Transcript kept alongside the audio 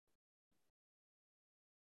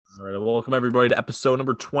All right, welcome everybody to episode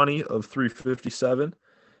number 20 of 357.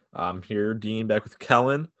 I'm here, Dean, back with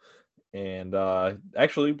Kellan, and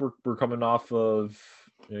actually we're coming off of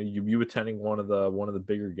you attending one of the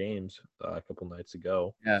bigger games a couple nights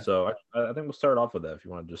ago. Yeah. So I think we'll start off with that if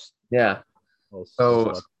you want to just Yeah. just So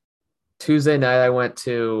let. Tuesday night, I went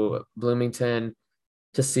to Bloomington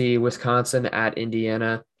to see Wisconsin at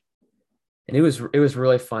Indiana, and it was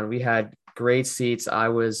really fun. We had great seats. I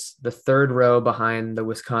was the third row behind the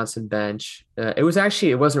Wisconsin bench. It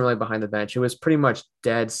wasn't really behind the bench. It was pretty much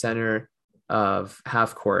dead center of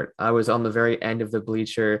half court. I was on the very end of the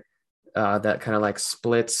bleacher that kind of like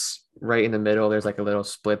splits right in the middle. There's like a little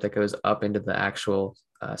split that goes up into the actual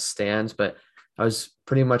stands, but I was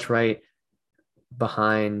pretty much right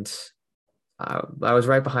behind. I was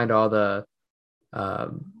right behind all the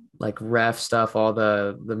like ref stuff, all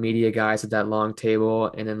the media guys at that long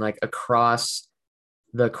table, and then like across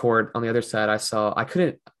the court on the other side, I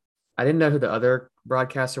didn't know who the other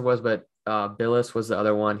broadcaster was, but Billis was the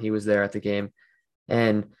other one. He was there at the game,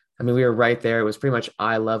 and I mean we were right there. It was pretty much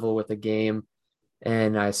eye level with the game,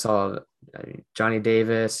 and Johnny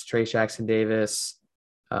Davis, Trey Jackson Davis.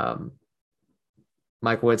 Um,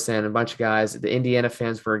 Mike Woodson, a bunch of guys. The Indiana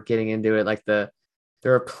fans were getting into it.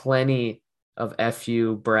 There are plenty of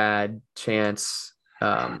 "fu Brad" chants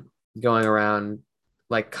going around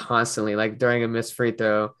like constantly. Like during a missed free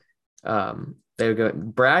throw, they would go.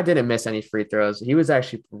 Brad didn't miss any free throws. He was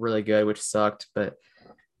actually really good, which sucked. But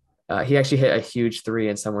he actually hit a huge three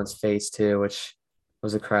in someone's face too, which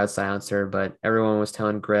was a crowd silencer. But everyone was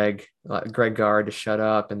telling Greg Gard to shut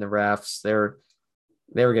up, and the refs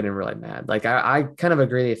they were getting really mad. Like I kind of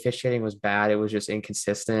agree the officiating was bad. It was just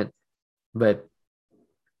inconsistent, but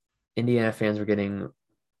Indiana fans were getting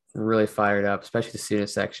really fired up, especially the student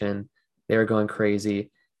section. They were going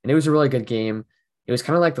crazy, and it was a really good game. It was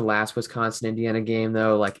kind of like the last Wisconsin Indiana game,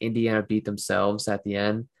 though. Like Indiana beat themselves at the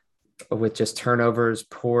end with just turnovers,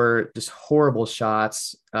 poor, just horrible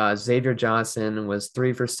shots. Xavier Johnson was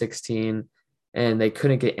 3 for 16, and they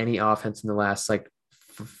couldn't get any offense in the last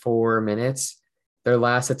 4 minutes. Their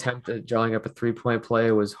last attempt at drawing up a 3-point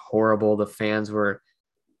play was horrible. The fans were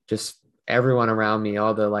just everyone around me,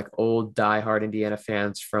 all the like old diehard Indiana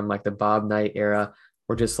fans from like the Bob Knight era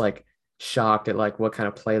were just like shocked at like what kind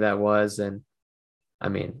of play that was. And I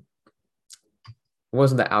mean, it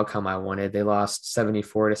wasn't the outcome I wanted. They lost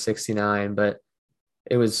 74-69, but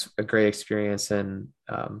it was a great experience, and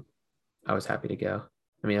I was happy to go.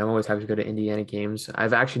 I mean, I'm always happy to go to Indiana games.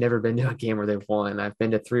 I've actually never been to a game where they've won. I've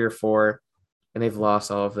been to three or four, and they've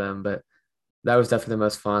lost all of them, but that was definitely the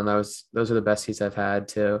most fun. Those are the best seats I've had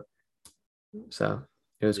too. So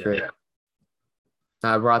it was great. Yeah.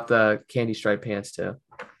 I brought the candy stripe pants too.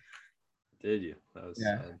 Did you? That was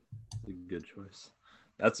Yeah. a good choice.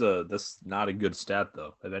 That's not a good stat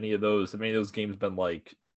though. Have any of those games been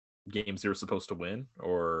like games they were supposed to win,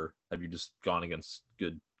 or have you just gone against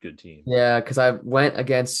good teams? Yeah, because I went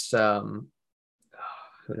against who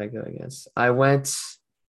did I go against? I went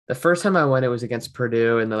the first time I went, it was against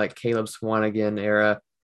Purdue in the like Caleb Swan again era.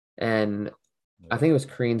 And I think it was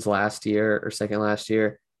Crean's last year or second last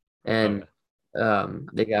year. And Okay.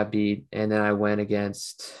 they got beat. And then I went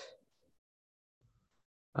against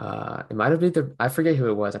it might have been I forget who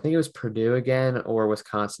it was. I think it was Purdue again or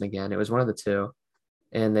Wisconsin again. It was one of the two.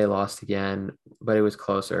 And they lost again, but it was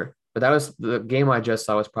closer. But that was the game I just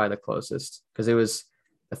saw was probably the closest because it was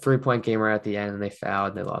a 3-point game right at the end and they fouled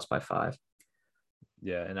and they lost by 5.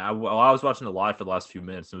 Yeah, and I was watching it live for the last few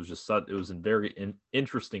minutes. It was just it was a very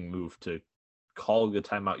interesting move to call the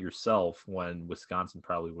timeout yourself when Wisconsin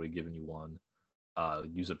probably would have given you one.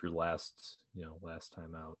 Use up your last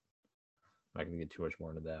timeout. I'm not going to get too much more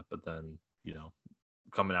into that, but then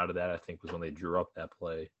coming out of that, I think was when they drew up that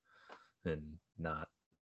play, and not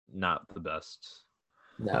the best,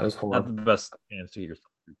 No, it was not the horrible. best chance to get your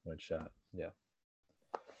 3-point shot. Yeah,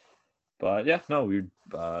 but yeah, no, we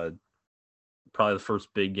probably the first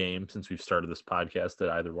big game since we've started this podcast that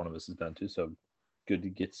either one of us has been to. So good to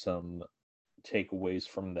get some takeaways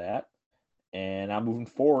from that. And now moving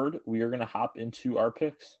forward, we are going to hop into our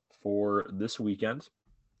picks for this weekend.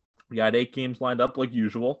 We got 8 games lined up like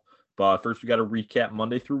usual, but first we got to recap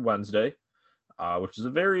Monday through Wednesday, which is a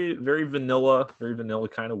very, very vanilla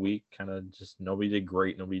kind of week. Kind of just nobody did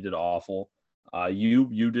great, nobody did awful.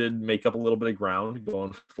 You did make up a little bit of ground,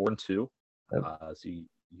 going 4-2. Yep. So you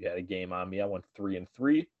had a game on me. I went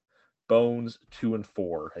 3-3. Bones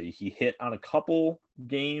 2-4. He hit on a couple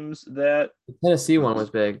games that The Tennessee one was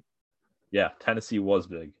big. yeah, Tennessee was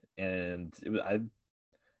big, and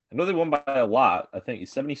I know they won by a lot. I think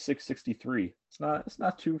 76-63. It's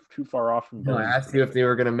not too far off from No, I Bones' asked you if prediction.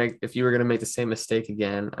 you were gonna make the same mistake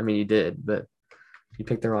again. I mean, you did, but you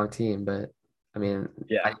picked the wrong team. But I mean,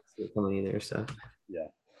 Yeah, I didn't see it coming either. So yeah.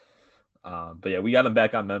 But yeah, we got him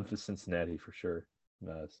back on Memphis, Cincinnati for sure.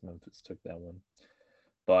 Memphis took that one.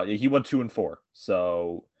 But yeah, he went 2-4.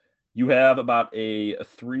 So you have about a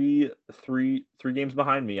three games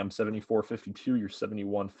behind me. I'm 74-52. You're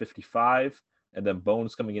 71-55. And then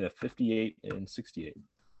Bones coming in at 58-68.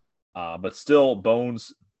 But still,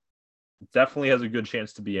 Bones definitely has a good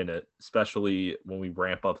chance to be in it, especially when we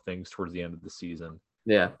ramp up things towards the end of the season.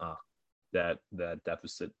 yeah, That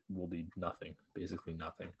deficit will be nothing, basically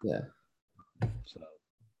nothing. yeah. So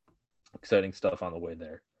exciting stuff on the way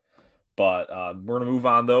there. But we're going to move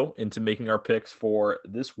on, though, into making our picks for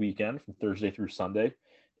this weekend from Thursday through Sunday.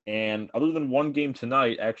 And other than one game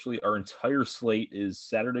tonight, actually, our entire slate is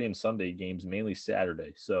Saturday and Sunday games, mainly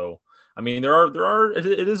Saturday. So, I mean,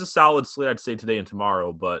 it is a solid slate, I'd say, today and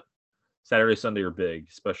tomorrow, but Saturday, Sunday are big,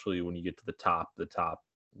 especially when you get to the top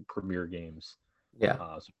premier games. Yeah. So we're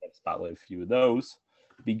going to spotlight a few of those.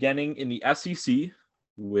 Beginning in the SEC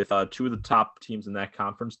with two of the top teams in that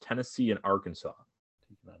conference, Tennessee and Arkansas,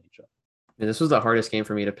 taking on each other. This was the hardest game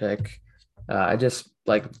for me to pick. I just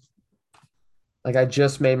I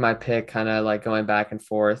just made my pick, kind of like going back and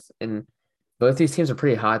forth, and both these teams are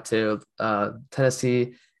pretty hot too.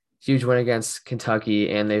 Tennessee, huge win against Kentucky,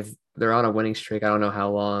 and they're on a winning streak. I don't know how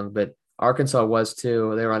long, but Arkansas was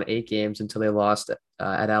too. They were on 8 games until they lost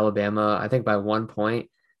at Alabama, I think by 1 point,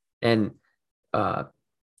 and uh,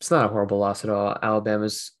 it's not a horrible loss at all.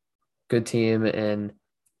 Alabama's good team, and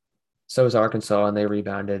so is Arkansas, and they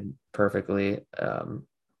rebounded perfectly.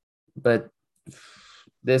 But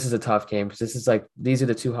this is a tough game because these are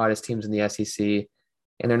the two hottest teams in the SEC,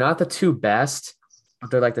 and they're not the two best,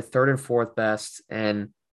 but they're like the third and fourth best. And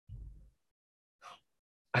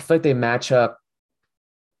I feel like they match up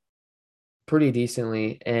pretty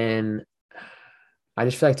decently. And I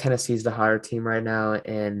just feel like Tennessee's the hotter team right now,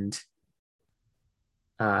 and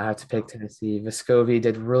I have to pick Tennessee. Vescovi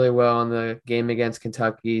did really well in the game against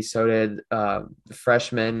Kentucky. So did the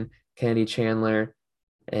freshman Kennedy Chandler,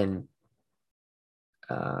 and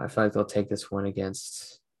I feel like they'll take this one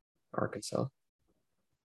against Arkansas.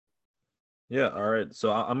 Yeah, all right.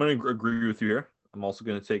 So I'm going to agree with you here. I'm also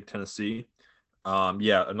going to take Tennessee.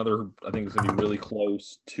 Yeah, another, I think it's going to be really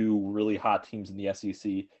close. Two really hot teams in the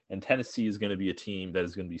SEC, and Tennessee is going to be a team that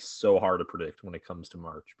is going to be so hard to predict when it comes to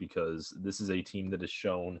March, because this is a team that has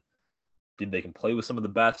shown they can play with some of the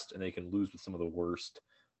best and they can lose with some of the worst.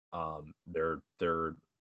 They're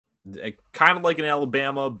kind of like in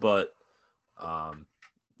Alabama, but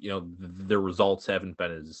their results haven't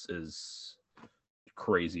been as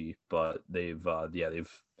crazy, but they've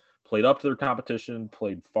played up to their competition,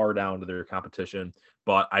 played far down to their competition.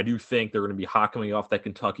 But I do think they're going to be hot coming off that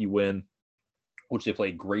Kentucky win, which they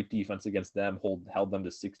played great defense against them, held them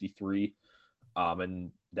to 63.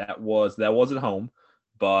 And that was at home.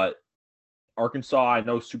 But Arkansas, I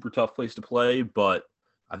know, super tough place to play, but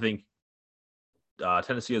I think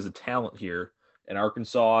Tennessee has a talent here, and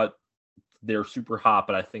Arkansas, they're super hot,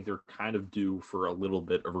 but I think they're kind of due for a little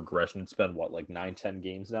bit of regression. It's been like 9-10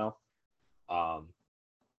 games now.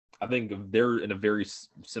 I think they're in a very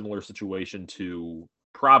similar situation to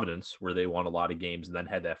Providence, where they won a lot of games and then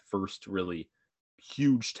had that first really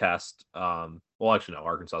huge test. Well, actually, no,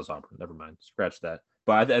 Arkansas's Auburn. Never mind. Scratch that.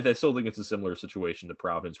 But I still think it's a similar situation to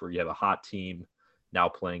Providence, where you have a hot team now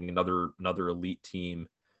playing another elite team,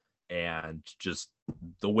 and just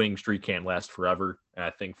the winning streak can't last forever. And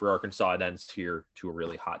I think for Arkansas, it ends here to a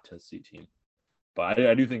really hot Tennessee team. But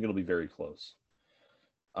I do think it'll be very close.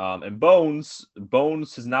 And Bones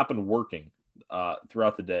has not been working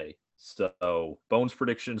throughout the day. So Bones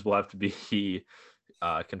predictions will have to be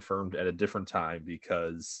confirmed at a different time,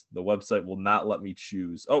 because the website will not let me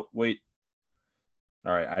choose. Oh, wait.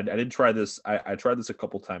 All right. I did try this. I tried this a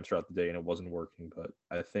couple times throughout the day and it wasn't working, but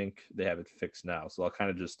I think they have it fixed now. So I'll kind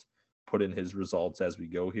of just put in his results as we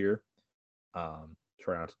go here.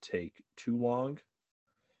 Try not to take too long.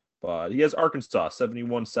 But he has Arkansas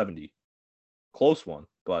 71-70. Close one,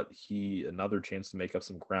 but another chance to make up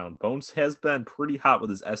some ground. Bones has been pretty hot with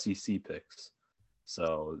his SEC picks.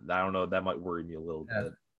 So I don't know, that might worry me a little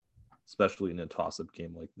bit, especially in a toss-up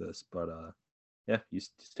game like this. But yeah,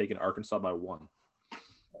 he's taking Arkansas by 1.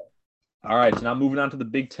 All right, so now moving on to the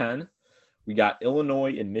Big Ten. We got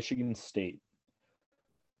Illinois and Michigan State.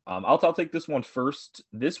 I'll take this one first.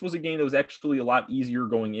 This was a game that was actually a lot easier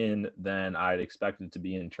going in than I'd expected it to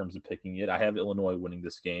be in terms of picking it. I have Illinois winning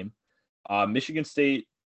this game. Michigan State,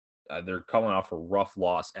 they're coming off a rough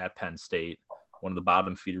loss at Penn State. one of the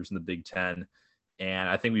bottom feeders in the Big Ten. And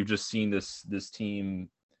I think we've just seen this team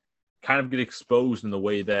kind of get exposed in the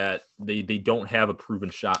way that they don't have a proven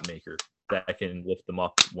shot maker that can lift them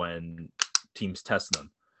up when teams test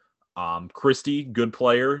them. Christie, good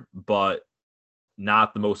player, but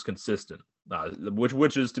not the most consistent,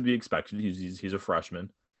 which is to be expected. He's a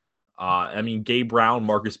freshman. I mean, Gabe Brown,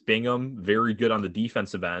 Marcus Bingham, very good on the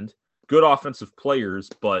defensive end. Good offensive players,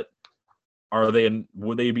 but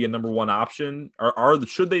would they be a number one option?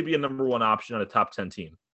 Should they be a number one option on a top 10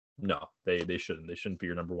 team? No, they shouldn't. They shouldn't be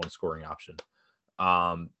your number one scoring option.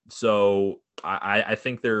 So I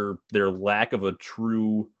think their lack of a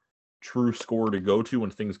true scorer to go to when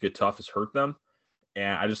things get tough has hurt them.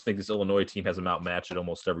 And I just think this Illinois team has them outmatched at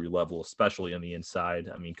almost every level, especially on the inside.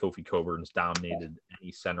 I mean, Kofi Coburn's dominated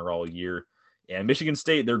any center all year. And Michigan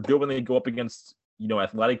State, they're good when they go up against,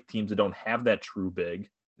 athletic teams that don't have that true big.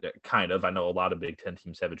 Kind of. I know a lot of Big Ten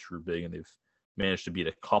teams have a true big, and they've managed to beat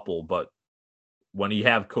a couple. But when you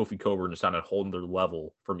have Kofi Coburn just on a whole other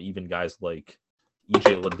level from even guys like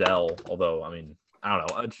E.J. Liddell, although, I mean, I don't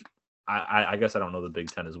know. I guess I don't know the Big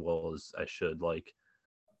Ten as well as I should. Like,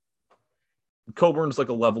 Coburn's like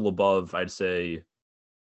a level above, I'd say.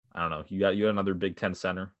 I don't know. You got another Big Ten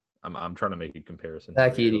center. I'm trying to make a comparison.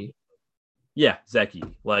 Zach Edey. Yeah, Zach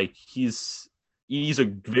Edey. Like he's a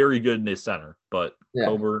very good in his center, but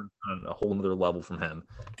Coburn on a whole other level from him.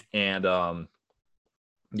 And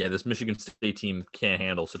this Michigan State team can't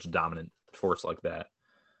handle such a dominant force like that.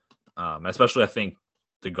 Especially I think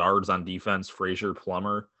the guards on defense, Frazier,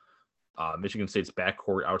 Plummer, Michigan State's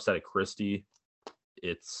backcourt outside of Christie,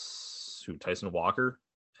 it's Tyson Walker,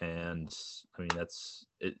 and I mean it's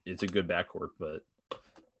a good backcourt, but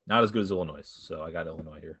not as good as Illinois. So I got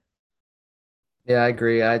Illinois here. Yeah, I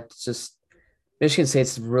agree. Michigan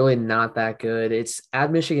State's really not that good. It's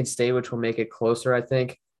at Michigan State, which will make it closer, I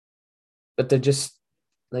think. But they're just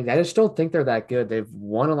I just don't think they're that good. They've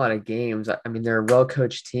won a lot of games. I mean, they're a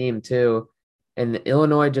well-coached team too. And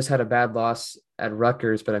Illinois just had a bad loss at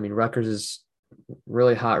Rutgers, but I mean, Rutgers is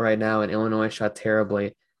really hot right now, and Illinois shot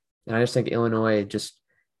terribly. And I just think Illinois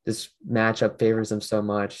this matchup favors them so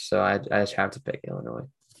much. So I just have to pick Illinois.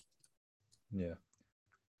 Yeah.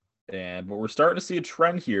 But we're starting to see a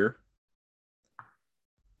trend here.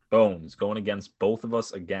 Bones going against both of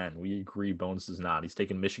us again. We agree Bones is not. He's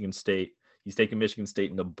taking Michigan State. He's taking Michigan State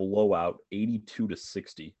in the blowout,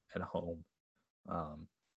 82-60 at home.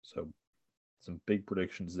 So some big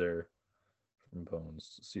predictions there from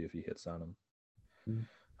Bones. See if he hits on them. Mm-hmm.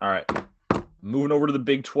 All right. Moving over to the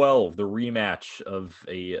Big 12, the rematch of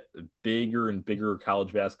a bigger and bigger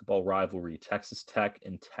college basketball rivalry, Texas Tech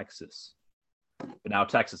and Texas. But now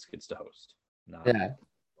Texas gets to host. Yeah.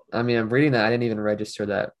 I mean, I'm reading that. I didn't even register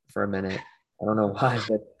that for a minute. I don't know why,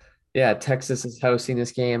 but yeah, Texas is hosting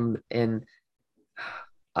this game. And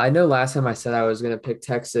I know last time I said I was going to pick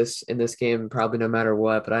Texas in this game, probably no matter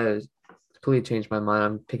what, but I completely changed my mind.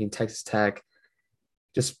 I'm picking Texas Tech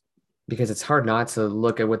just because it's hard not to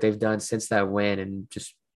look at what they've done since that win and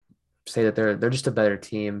just say that they're just a better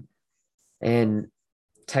team. And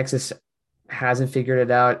Texas hasn't figured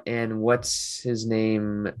it out. And what's his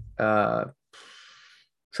name?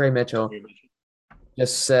 Trey Mitchell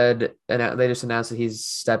just said, and they just announced that he's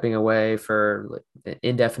stepping away for an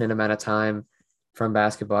indefinite amount of time from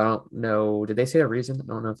basketball. I don't know. Did they say a reason? I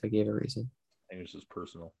don't know if they gave a reason. I think it's just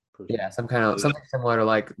personal. Yeah, something similar to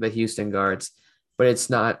like the Houston guards, but it's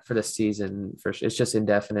not for the season. It's just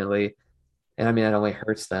indefinitely, and I mean that only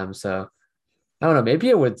hurts them. So I don't know. Maybe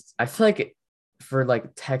it would. I feel like for like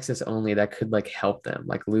Texas only, that could like help them,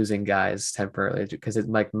 like losing guys temporarily, because it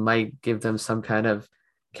like might give them some kind of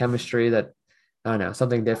chemistry that I don't know,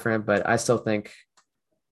 something different. But I still think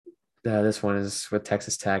this one is with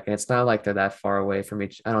Texas Tech, and it's not like they're that far away from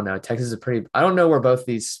each. I don't know. Texas is I don't know where both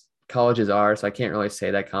these colleges are, so I can't really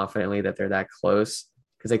say that confidently that they're that close,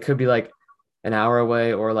 because they could be like an hour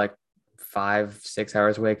away or like 5-6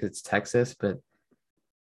 hours away because it's Texas. But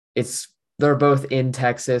they're both in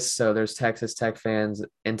Texas, so there's Texas Tech fans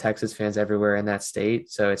and Texas fans everywhere in that state.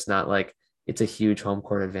 So it's not like it's a huge home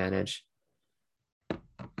court advantage.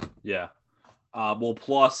 Yeah. Well,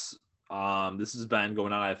 plus, this has been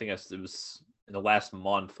going on. I think it was in the last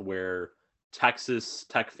month where Texas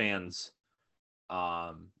Tech fans.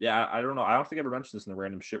 I don't know. I don't think I ever mentioned this in the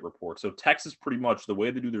random shit report. So Texas, pretty much the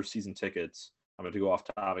way they do their season tickets. I'm going to go off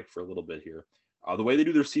topic for a little bit here. The way they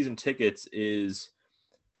do their season tickets is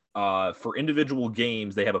for individual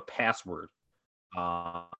games, they have a password.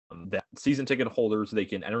 That season ticket holders, they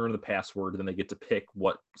can enter in the password, and then they get to pick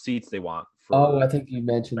what seats they want. I think you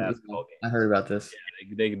mentioned. I heard about this.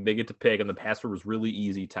 Yeah, they get to pick, and the password was really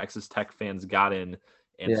easy. Texas Tech fans got in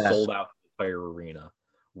and sold out entire arena,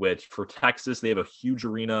 which for Texas, they have a huge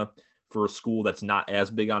arena for a school that's not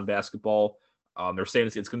as big on basketball. They're saying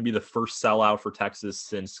it's going to be the first sellout for Texas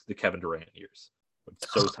since the Kevin Durant years, which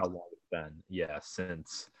shows how long it's been. Yeah,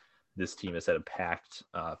 since this team has had a packed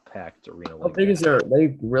arena. How big is their?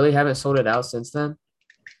 They really haven't sold it out since then.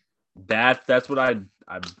 That's what I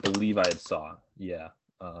believe I had saw. Yeah.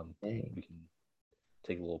 Dang. We can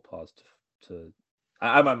take a little pause to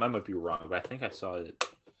I might be wrong, but I think I saw it.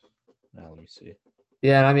 Now let me see.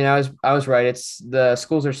 Yeah, I mean, I was right. It's the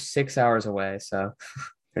schools are 6 hours away, so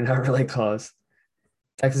they're not really close.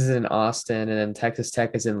 Texas is in Austin, and then Texas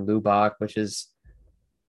Tech is in Lubbock, which is,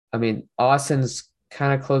 I mean, Austin's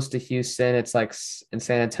kind of close to Houston. It's like in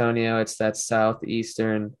San Antonio. It's that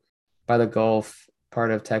southeastern by the Gulf part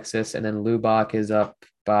of Texas, and then Lubbock is up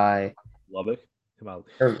by Lubbock. Come on.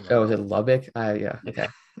 Oh, is it Lubbock? Yeah, okay.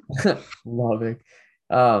 Lubbock.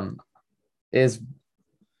 Is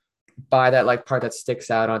by that like part that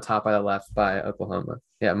sticks out on top by the left by Oklahoma.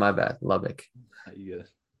 Yeah, my bad. Lubbock. You good.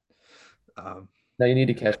 No, you need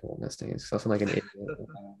to catch me on this thing. It's something like an idiot.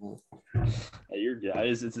 You're yeah.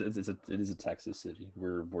 It is a Texas city.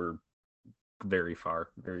 We're very far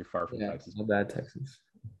from Texas. Not bad, Texas.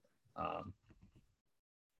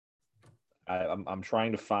 I'm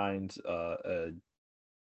trying to find a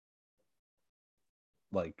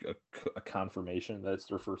confirmation that it's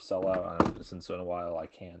their first sellout. Since in a while I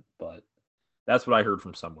can't, but that's what I heard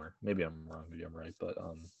from somewhere. Maybe I'm wrong. Maybe I'm right. But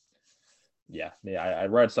yeah, I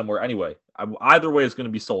read somewhere. Anyway, either way, it's going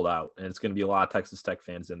to be sold out, and it's going to be a lot of Texas Tech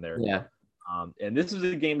fans in there. Yeah. And this is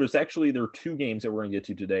a game. There are two games that we're going to get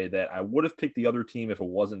to today that I would have picked the other team if it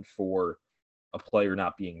wasn't for a player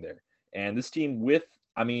not being there. And this team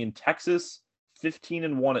Texas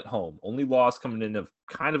 15-1 at home, only loss coming in of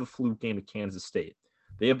kind of a fluke game to Kansas State.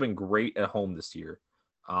 They have been great at home this year.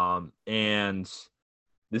 And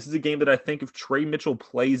this is a game that I think if Trey Mitchell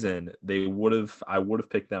plays in, I would have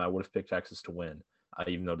picked them. I would have picked Texas to win,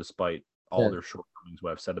 even though despite all their shortcomings,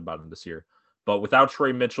 what I've said about them this year. But without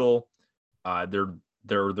Trey Mitchell, they're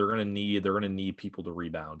gonna need people to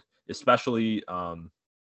rebound, especially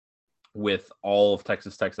with all of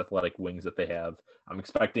Texas Tech's athletic wings that they have. I'm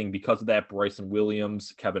expecting because of that Bryson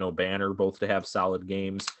Williams, Kevin O'Banner both to have solid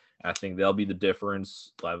games. I think they'll be the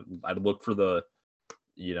difference. I'd look for the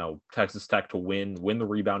Texas Tech to win the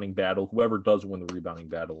rebounding battle. Whoever does win the rebounding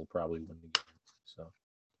battle will probably win the game. So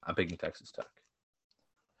I'm picking Texas Tech.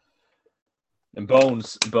 And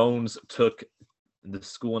Bones took the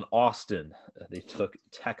school in Austin. They took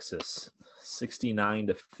Texas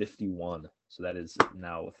 69-51. So that is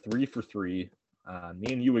now 3 for 3.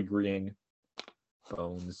 Me and you agreeing.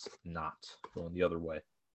 Bones not going the other way.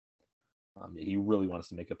 He really wants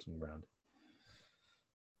to make up some ground.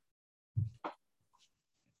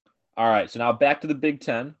 All right, so now back to the Big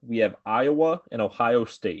Ten. We have Iowa and Ohio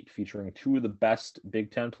State featuring two of the best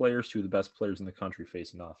Big Ten players, two of the best players in the country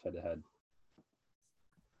facing off head-to-head.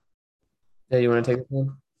 Yeah, you want to take this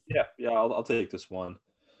one? Yeah, I'll take this one.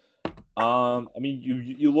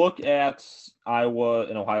 You look at Iowa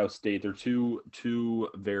and Ohio State. They're two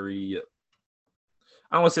very.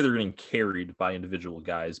 I don't want to say they're getting carried by individual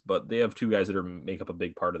guys, but they have two guys that make up a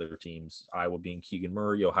big part of their teams. Iowa being Keegan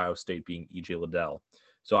Murray, Ohio State being E.J. Liddell.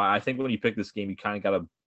 So I think when you pick this game, you kind of gotta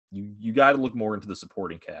you got to look more into the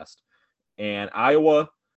supporting cast. And Iowa,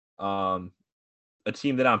 a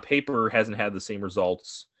team that on paper hasn't had the same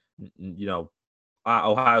results.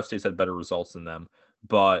 Ohio State's had better results than them,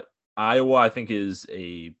 but Iowa I think is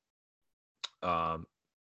a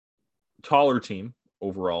taller team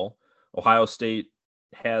overall. Ohio State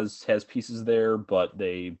has pieces there, but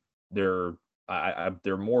they're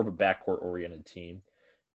more of a backcourt oriented team.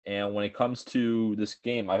 And when it comes to this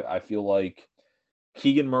game, I feel like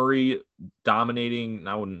Keegan Murray dominating,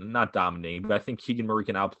 not dominating, but I think Keegan Murray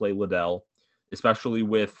can outplay Liddell, especially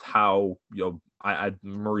with how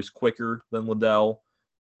Murray's quicker than Liddell,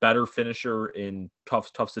 better finisher in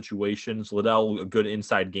tough situations. Liddell a good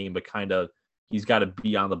inside game, but kind of he's got to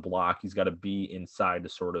be on the block, he's got to be inside to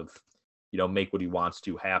sort of make what he wants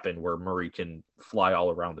to happen. Where Murray can fly all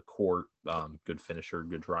around the court, good finisher,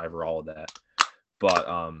 good driver, all of that. But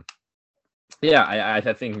I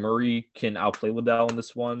think Murray can outplay Liddell in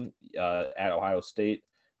this one at Ohio State.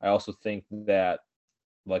 I also think that,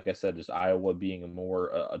 like I said, just Iowa being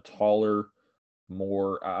a taller,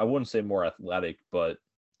 more I wouldn't say more athletic, but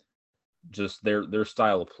just their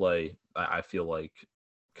style of play, I feel like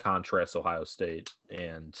contrasts Ohio State,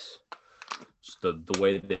 and just the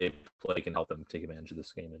way they play can help them take advantage of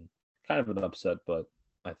this game. And kind of an upset, but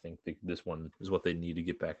I think this one is what they need to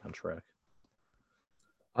get back on track.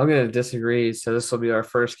 I'm going to disagree. So this will be our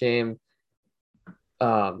first game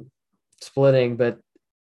splitting, but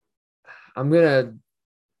I'm going to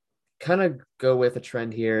kind of go with a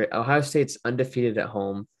trend here. Ohio State's undefeated at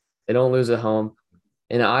home. They don't lose at home.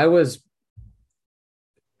 And Iowa's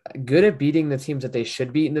good at beating the teams that they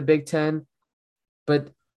should beat in the Big Ten. But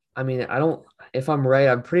I mean, if I'm right,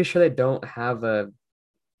 I'm pretty sure they don't have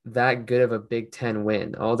that good of a Big Ten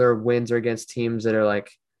win. All their wins are against teams that are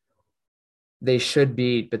like they should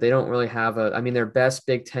beat, but they don't really have their best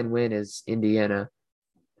Big Ten win is Indiana.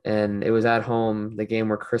 And it was at home, the game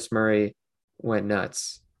where Chris Murray went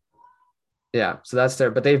nuts. Yeah, so that's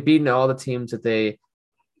but they've beaten all the teams that they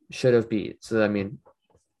should have beat. So, I mean,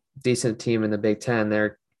 decent team in the Big Ten.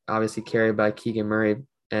 They're obviously carried by Keegan Murray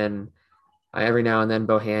and every now and then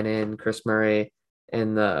Bohannon, Chris Murray,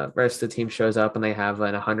 and the rest of the team shows up and they have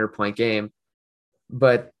an 100-point game.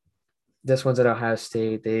 But this one's at Ohio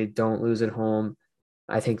State. They don't lose at home.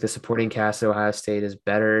 I think the supporting cast at Ohio State is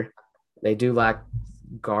better. They do lack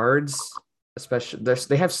guards, especially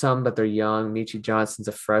they have some, but they're young. Michi Johnson's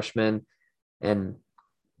a freshman, and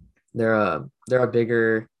they're a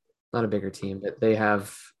bigger, not a bigger team, but they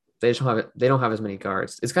don't have as many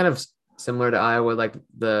guards. It's kind of similar to Iowa, like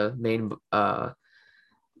the main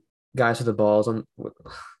guys with the balls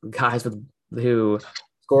who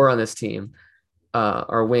score on this team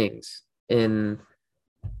are wings. In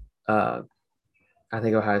I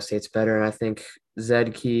think Ohio State's better, and I think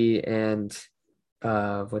Zedkey and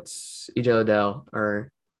EJ Liddell are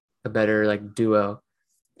a better like duo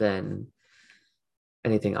than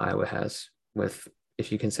anything Iowa has, with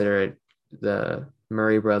if you consider it the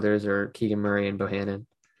Murray brothers or Keegan Murray and Bohannon.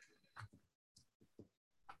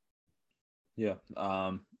 Yeah.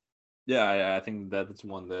 I think that's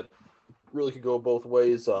one that really could go both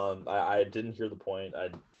ways. I didn't hear the point. I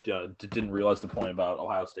didn't realize the point about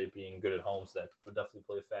Ohio State being good at home, so that would definitely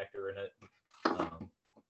play a factor in it.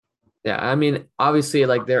 Yeah, I mean, obviously,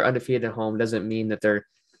 like they're undefeated at home doesn't mean that they're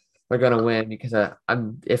going to win, because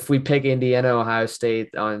if we pick Indiana, Ohio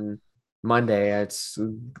State on Monday, it's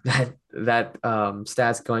that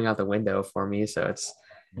stats going out the window for me. So it's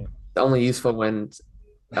only useful when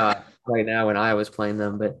right now when Iowa's playing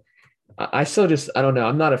them. But I still I don't know.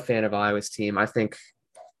 I'm not a fan of Iowa's team. I think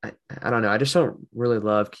I don't know. I just don't really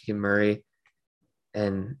love Keegan Murray,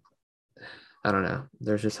 and I don't know.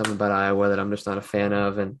 There's just something about Iowa that I'm just not a fan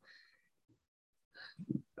of, and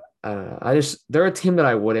I don't know. They're a team that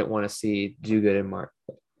I wouldn't want to see do good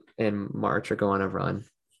in March or go on a run.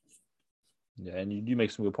 Yeah, and you do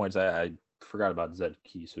make some good points. I forgot about Zed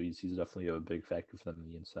Key, so he's definitely a big factor for them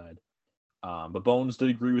on the inside. But Bones did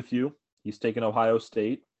agree with you. He's taken Ohio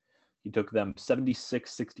State. He took them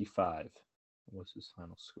 76-65. What's his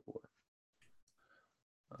final score?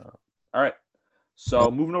 All right.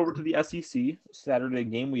 So moving over to the SEC Saturday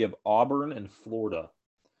game, we have Auburn and Florida.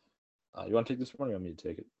 You want to take this one, or you want me to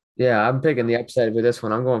take it? Yeah, I'm picking the upside with this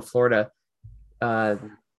one. I'm going Florida.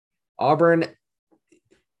 Auburn,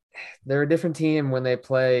 they're a different team when they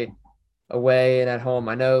play away and at home.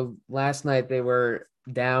 I know last night they were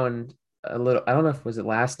down a little. I don't know if was it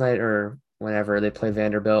last night or whenever they played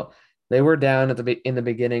Vanderbilt. They were down in the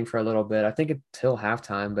beginning for a little bit. I think until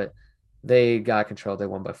halftime, but they got control. They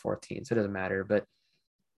won by 14, so it doesn't matter. But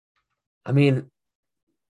I mean,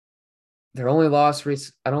 their only loss, I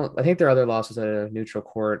think their other loss was at a neutral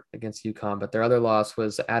court against UConn, but their other loss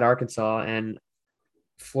was at Arkansas. And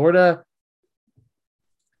Florida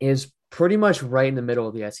is pretty much right in the middle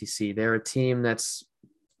of the SEC. They're a team that's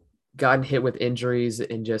gotten hit with injuries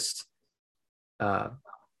and just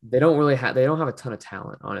they don't have a ton of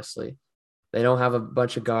talent, honestly. They don't have a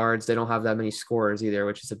bunch of guards. They don't have that many scorers either,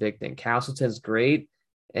 which is a big thing. Castleton's great.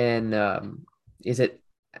 And is it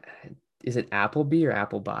Appleby or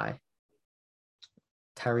Appleby?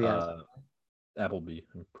 Tyree Appleby.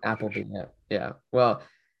 Appleby, yeah. Well,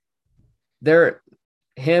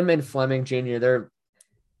 him and Fleming Jr. They're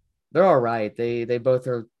all right. They both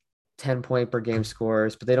are 10-point per game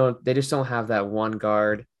scorers, but they just don't have that one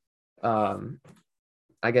guard.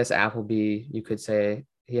 I guess Appleby, you could say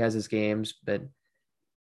he has his games, but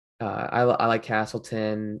I like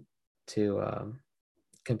Castleton to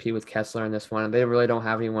compete with Kessler in this one. They really don't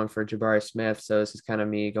have anyone for Jabari Smith, so this is kind of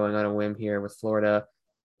me going on a whim here with Florida.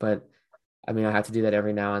 But I mean, I have to do that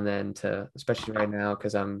every now and then, especially right now,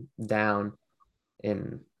 because I'm down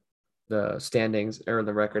in the standings or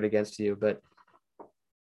the record against you. But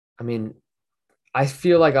I mean, I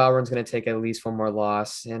feel like Auburn's going to take at least one more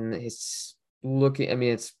loss, and it's looking. I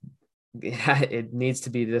mean, it needs to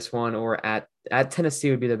be this one, or at Tennessee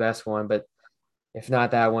would be the best one, but if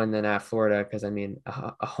not that one, then at Florida, because I mean,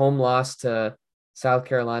 a home loss to South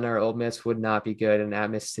Carolina or Ole Miss would not be good, and at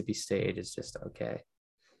Mississippi State is just okay.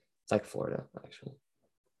 It's like Florida, actually.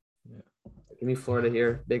 Yeah. Give me Florida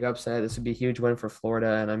here. Big upset. This would be a huge win for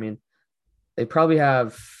Florida. And I mean, they probably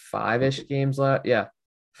have 5-ish games left. Yeah,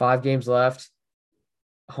 5 games left.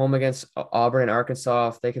 Home against Auburn and Arkansas.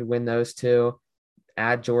 If they could win those two,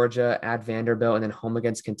 add Georgia, add Vanderbilt, and then home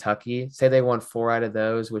against Kentucky. Say they won 4 out of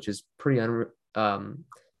those, which is pretty I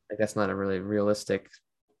guess not a really realistic.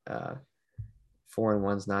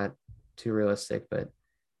 4-1's not too realistic, but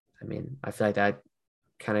I mean, I feel like that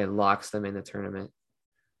kind of locks them in the tournament.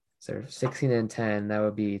 So they're 16-10. That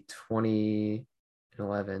would be 20-11.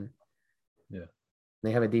 Yeah.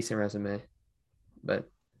 They have a decent resume, but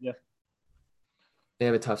yeah, they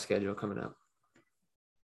have a tough schedule coming up.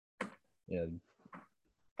 Yeah.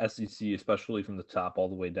 SEC, especially from the top all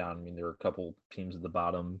the way down. I mean, there are a couple teams at the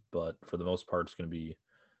bottom, but for the most part, it's going to be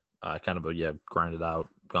kind of a grinded out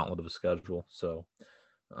gauntlet of a schedule. So,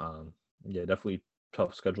 definitely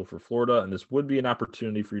tough schedule for Florida, and this would be an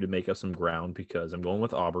opportunity for you to make up some ground because I'm going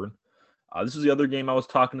with Auburn. This is the other game I was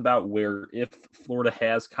talking about where if Florida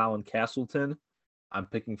has Colin Castleton, I'm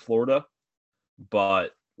picking Florida,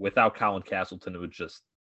 but without Colin Castleton, it would just,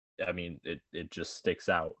 it just sticks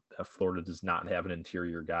out that Florida does not have an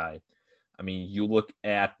interior guy. I mean, you look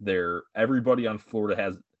at everybody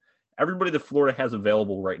that Florida has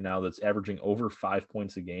available right now that's averaging over 5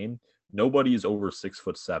 points a game. Nobody is over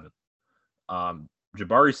 6'7".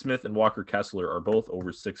 Jabari Smith and Walker Kessler are both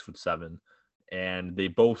over 6'7", and they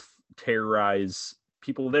both terrorize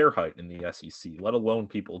people their height in the SEC, let alone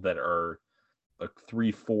people that are like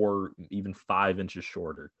 3, 4, even 5 inches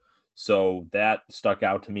shorter. So that stuck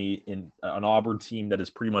out to me in an Auburn team that has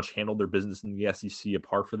pretty much handled their business in the SEC,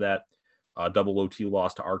 apart from that double OT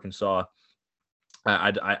loss to Arkansas.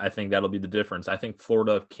 I think that'll be the difference. I think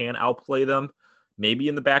Florida can outplay them, maybe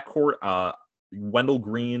in the backcourt. Wendell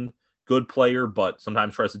Green, good player, but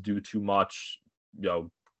sometimes tries to do too much,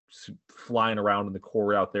 flying around in the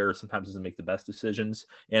court out there. Sometimes doesn't make the best decisions.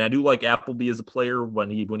 And I do like Appleby as a player. When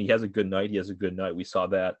he has a good night, he has a good night. We saw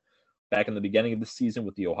that back in the beginning of the season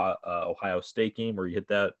with the Ohio State game where he hit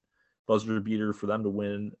that buzzer beater for them to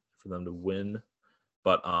win.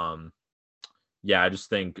 But I just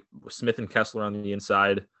think Smith and Kessler on the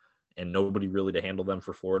inside and nobody really to handle them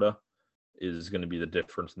for Florida is going to be the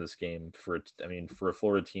difference in this game for a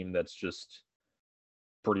Florida team that's just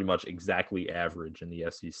pretty much exactly average in the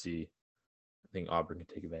SEC. I think Auburn can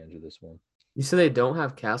take advantage of this one. You said they don't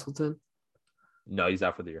have Castleton? No, he's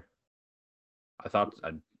out for the year.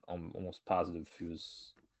 I'm almost positive he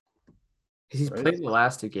was. He's played the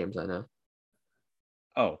last 2 games, I know.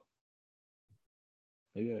 Oh.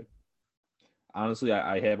 Maybe honestly,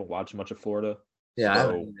 I haven't watched much of Florida. Yeah,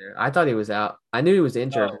 so... I thought he was out. I knew he was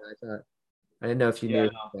injured. Oh. I didn't know if you knew he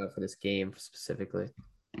was out for this game specifically.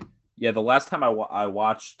 Yeah, the last time I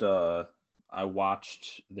watched their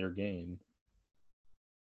game.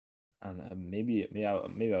 I don't know, maybe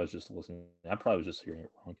I was just listening. I probably was just hearing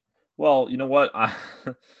it wrong. Well, you know what? I'm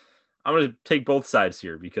going to take both sides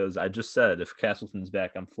here because I just said if Castleton's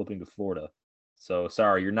back, I'm flipping to Florida. So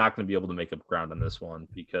sorry, you're not going to be able to make up ground on this one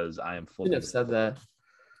because I am flipping. You have said that.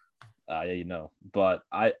 But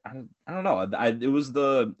I don't know.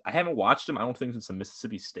 I haven't watched him. I don't think since the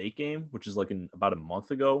Mississippi State game, which is like about a month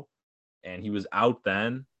ago, and he was out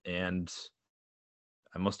then. And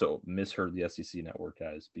I must have misheard the SEC network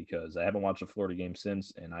guys because I haven't watched a Florida game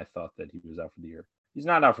since, and I thought that he was out for the year. He's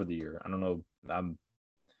not out for the year. I don't know. I'm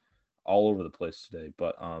all over the place today,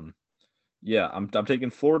 but I'm taking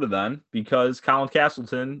Florida then because Colin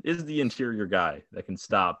Castleton is the interior guy that can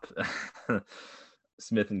stop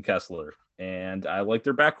Smith and Kessler, and I like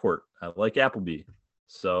their backcourt. I like Appleby,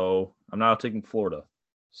 so I'm not taking Florida.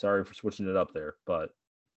 Sorry for switching it up there, but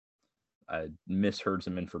I misheard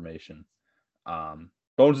some information.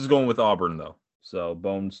 Bones is going with Auburn though, so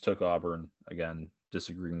Bones took Auburn again,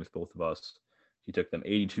 disagreeing with both of us. He took them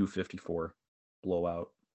 82-54 blowout.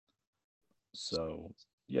 So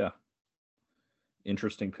yeah.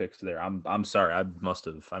 Interesting picks there. I'm sorry. I must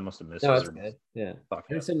have missed. No, it's good. Yeah. I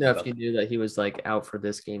just didn't know if you knew that he was like out for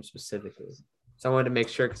this game specifically. So I wanted to make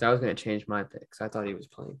sure because I was going to change my picks. I thought he was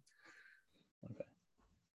playing. Okay.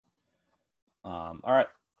 All right.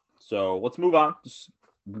 So let's move on.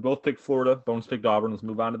 We both picked Florida. Bones picked Auburn. Let's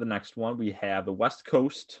move on to the next one. We have the West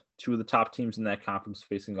Coast. 2 of the top teams in that conference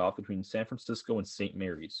facing off between San Francisco and St.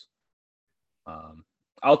 Mary's.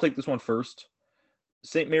 I'll take this one first.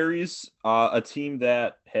 St. Mary's, a team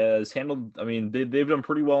that has handled, they've done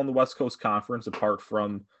pretty well in the West Coast Conference, apart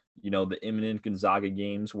from, the imminent Gonzaga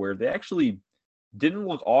games where they actually didn't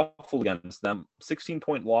look awful against them.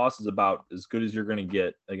 16-point loss is about as good as you're going to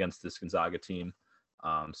get against this Gonzaga team.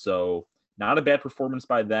 So not a bad performance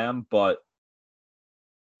by them, but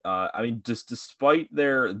I mean, just despite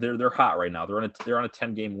they're hot right now. They're on a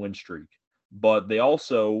 10-game win streak, but they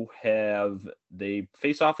also they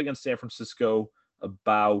face off against San Francisco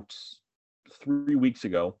about 3 weeks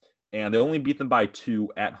ago, and they only beat them by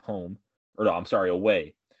 2 at home. Or no, I'm sorry,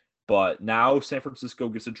 away. But now San Francisco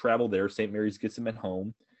gets to travel there. St. Mary's gets them at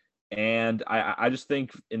home. And I just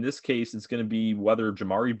think in this case, it's going to be whether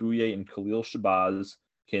Jamari Bouye and Khalil Shabazz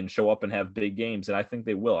can show up and have big games. And I think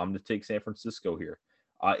they will. I'm going to take San Francisco here.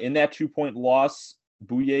 In that 2-point loss,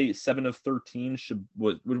 Bouye 7 of 13,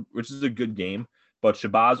 which is a good game. But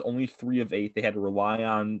Shabazz only 3 of 8. They had to rely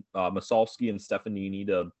on Masalski and Stefanini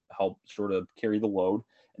to help sort of carry the load.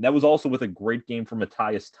 And that was also with a great game from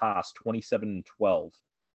Matthias Tass, 27 and 12.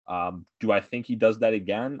 Do I think he does that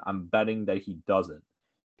again? I'm betting that he doesn't.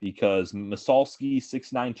 Because Masalski,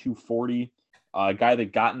 6'9", 240, a guy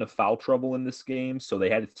that got into foul trouble in this game, so they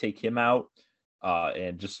had to take him out.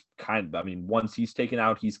 And just once he's taken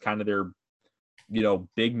out, he's kind of their,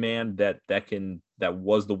 big man that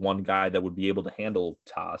was the one guy that would be able to handle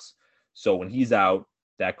Toss. So when he's out,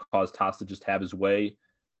 that caused Toss to just have his way,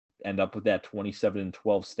 end up with that 27 and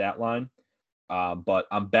 12 stat line. But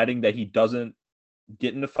I'm betting that he doesn't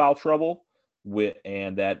get into foul trouble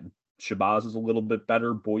and that Shabazz is a little bit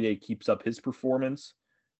better. Bouye keeps up his performance,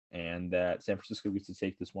 and that San Francisco gets to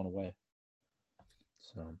take this one away.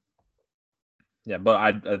 So, yeah,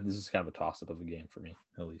 but this is kind of a toss-up of a game for me,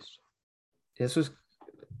 at least. This was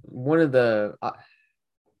one of the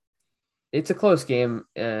it's a close game,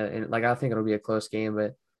 and I think it'll be a close game,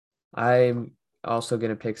 but I'm also going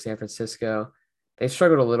to pick San Francisco. They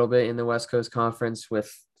struggled a little bit in the West Coast Conference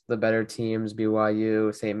with the better teams,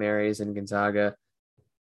 BYU, St. Mary's, and Gonzaga.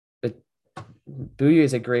 But Bouye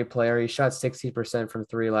is a great player. He shot 60% from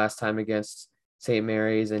 3 last time against St.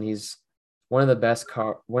 Mary's, and he's one of the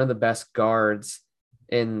best guards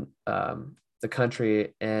in the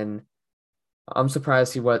country. And I'm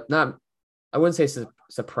surprised I wouldn't say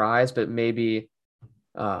surprised, but maybe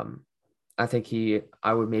I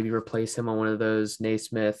would maybe replace him on one of those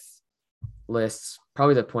Naismith lists,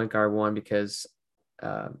 probably the point guard one, because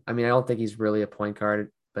I don't think he's really a point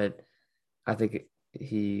guard, but I think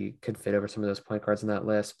he could fit over some of those point guards in that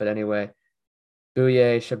list. But anyway,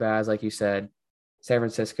 Bouye, Shabazz, like you said, San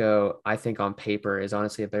Francisco, I think on paper is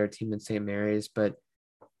honestly a better team than St. Mary's, but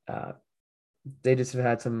they just have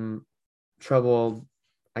had some trouble,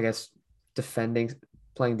 I guess,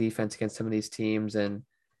 playing defense against some of these teams. And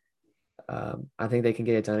I think they can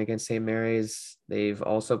get it done against St. Mary's. They've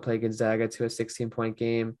also played Gonzaga to a 16-point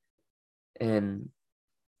game. And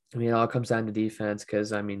it all comes down to defense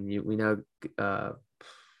because, we know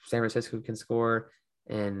San Francisco can score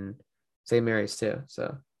and St. Mary's too.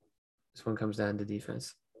 So this one comes down to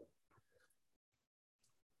defense.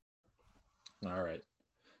 All right.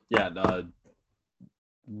 Yeah,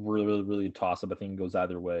 really, really toss-up. I think it goes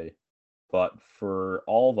either way. But for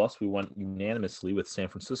all of us, we went unanimously with San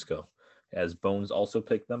Francisco, as Bones also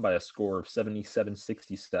picked them by a score of 77-67.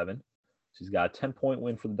 So he's got a 10-point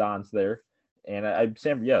win for the Dons there. And I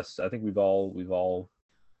think we've all we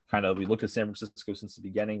looked at San Francisco since the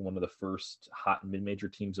beginning, one of the first hot mid-major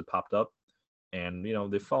teams that popped up. And,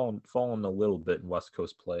 they've fallen a little bit in West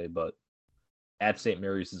Coast play, but at St.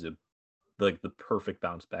 Mary's is the perfect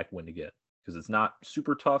bounce back win to get, because it's not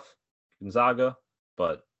super tough, Gonzaga,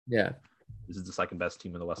 but yeah, this is the second best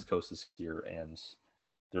team in the West Coast this year, and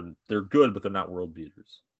they're good, but they're not world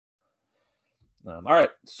beaters. All right,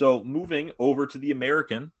 so moving over to the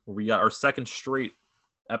American, where we got our second straight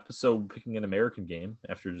episode picking an American game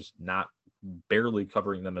after just barely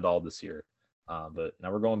covering them at all this year. But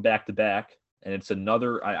now we're going back to back, and it's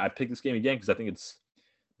another. I picked this game again because I think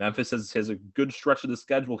Memphis has a good stretch of the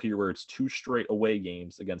schedule here where it's 2 straight away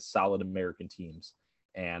games against solid American teams.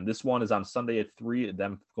 And this one is on Sunday at 3,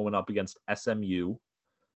 them going up against SMU,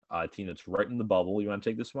 a team that's right in the bubble. You want to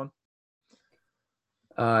take this one?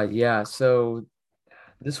 Yeah, so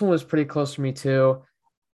this one was pretty close for me too.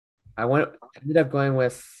 I ended up going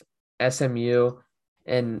with SMU,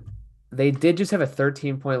 and they did just have a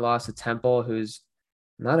 13-point loss to Temple, who's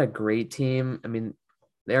not a great team.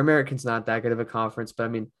 The American's not that good of a conference,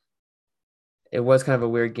 but it was kind of a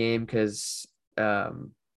weird game because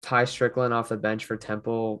Ty Strickland off the bench for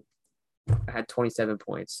Temple had 27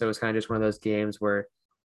 points. So it was kind of just one of those games where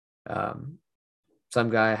some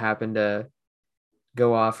guy happened to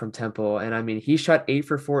go off from Temple. And he shot 8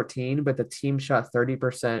 for 14, but the team shot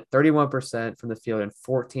 31% from the field and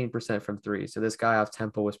 14% from 3. So this guy off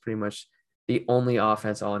Temple was pretty much the only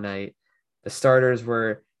offense all night. The starters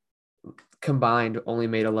were combined only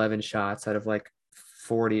made 11 shots out of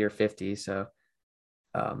 40 or 50. So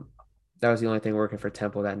that was the only thing working for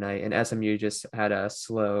Temple that night. And SMU just had a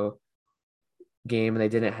slow game, and they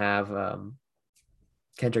didn't have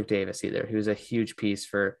Kendrick Davis either, who's a huge piece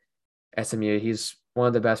for SMU. He's one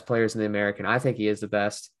of the best players in the American. I think he is the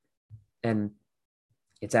best, and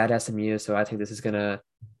it's at SMU, so I think this is gonna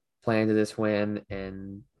play into this win.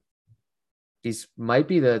 And these might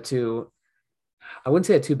be the two. I wouldn't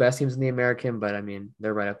say the two best teams in the American, but I mean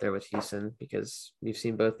they're right up there with Houston because we've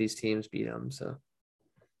seen both these teams beat them. So,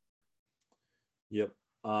 Yep.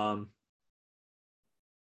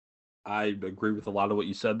 I agree with a lot of what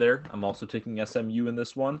you said there. I'm also taking SMU in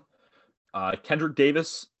this one. Kendrick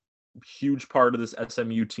Davis, huge part of this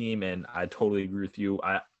SMU team, and I totally agree with you.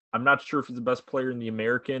 I'm not sure if he's the best player in the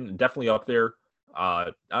American. Definitely up there.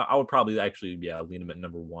 I would probably actually lean him at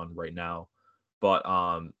number one right now. But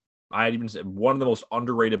I'd even say one of the most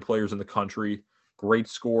underrated players in the country. Great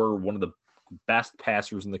scorer, one of the best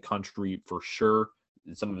passers in the country for sure.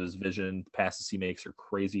 Some of his vision, passes he makes are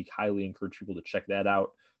crazy. Highly encourage people to check that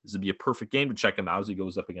out. This would be a perfect game to check him out as he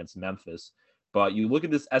goes up against Memphis. But you look at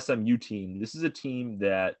this SMU team. This is a team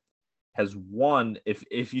that has won.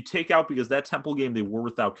 If you take out, because that Temple game they were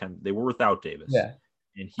without Davis, yeah,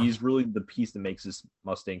 and he's really the piece that makes this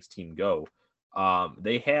Mustangs team go.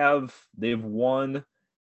 They've won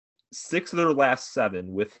 6 of their last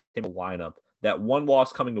 7 with him in the lineup. That one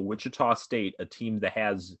loss coming to Wichita State, a team that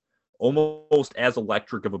has almost as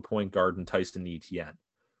electric of a point guard in Tyson Etienne,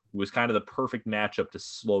 who was kind of the perfect matchup to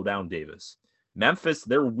slow down Davis. Memphis,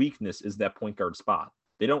 their weakness is that point guard spot.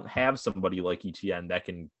 They don't have somebody like Etienne that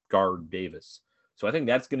can guard Davis. So I think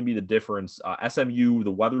that's going to be the difference. SMU, the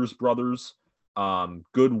Weathers brothers,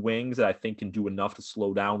 good wings that I think can do enough to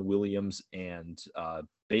slow down Williams and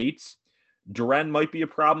Bates. Duren might be a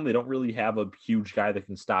problem. They don't really have a huge guy that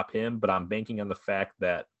can stop him, but I'm banking on the fact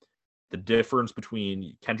that the difference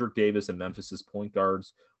between Kendrick Davis and Memphis's point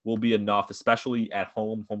guards will be enough, especially at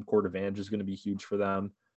home. Home court advantage is going to be huge for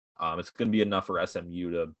them. It's going to be enough for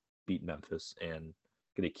SMU to beat Memphis and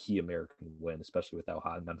get a key American win, especially with how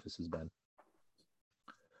hot Memphis has been.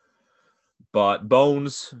 But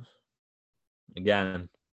Bones, again,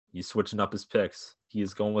 he's switching up his picks. He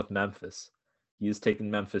is going with Memphis. He is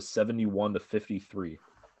taking Memphis 71-53.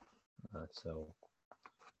 So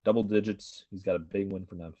double digits. He's got a big win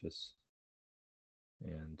for Memphis.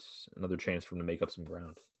 And another chance for him to make up some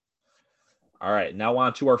ground. All right, now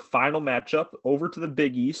on to our final matchup. Over to the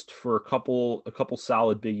Big East for a couple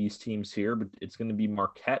solid Big East teams here, but it's going to be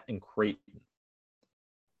Marquette and Creighton.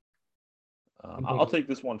 I'll take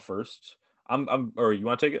this one first. Or you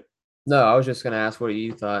want to take it? No, I was just gonna ask what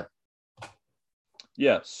you thought.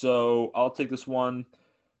 Yeah, so I'll take this one.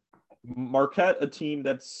 Marquette, a team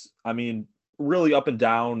that's, really up and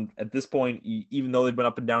down at this point, even though they've been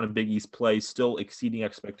up and down in Big East play, still exceeding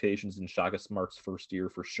expectations in Shaka Smart's first year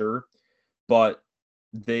for sure. But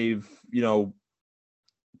they've, 2-2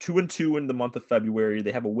 in the month of February.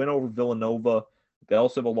 They have a win over Villanova. They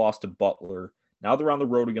also have a loss to Butler. Now they're on the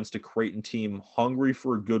road against a Creighton team hungry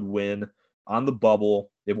for a good win on the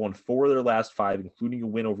bubble. They've won 4 of their last 5, including a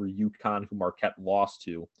win over UConn, who Marquette lost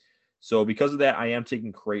to. So because of that, I am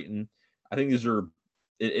taking Creighton. I think these are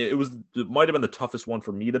it might have been the toughest one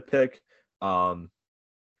for me to pick.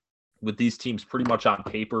 With these teams pretty much on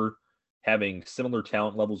paper having similar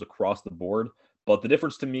talent levels across the board. But the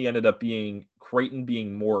difference to me ended up being Creighton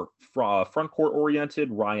being more front court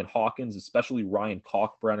oriented. Ryan Hawkins, especially Ryan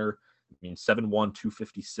Kalkbrenner, 7'1",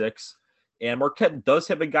 256. And Marquette does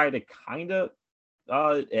have a guy to kind of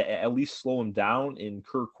at least slow him down in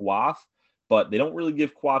Kirk Quaff, but they don't really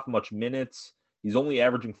give Quaff much minutes. He's only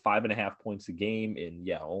averaging 5.5 points a game in,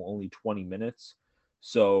 only 20 minutes.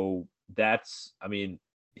 So that's,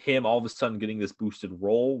 him all of a sudden getting this boosted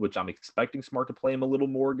role, which I'm expecting Smart to play him a little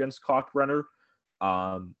more against Kalkbrenner.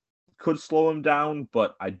 Could slow him down,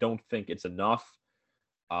 but I don't think it's enough.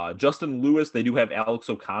 Justin Lewis, they do have Alex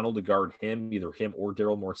O'Connell to guard him, either him or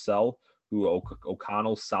Daryl Morcell, who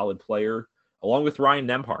O'Connell's solid player, along with Ryan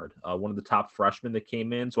Nemhard, one of the top freshmen that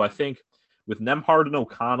came in. So I think with Nemhard and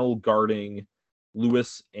O'Connell guarding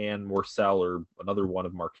Lewis and Morcell, or another one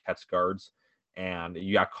of Marquette's guards, and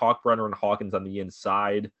you got Kalkbrenner and Hawkins on the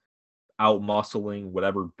inside, out muscling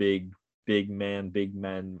whatever big men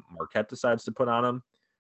Marquette decides to put on him.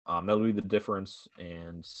 That'll be the difference,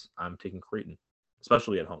 and I'm taking Creighton,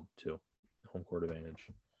 especially at home too. Home court advantage.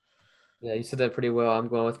 Yeah, you said that pretty well. I'm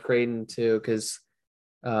going with Creighton too because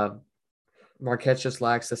Marquette just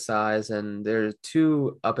lacks the size, and there are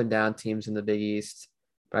 2 up and down teams in the Big East.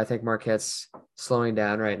 But I think Marquette's slowing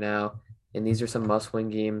down right now, and these are some must-win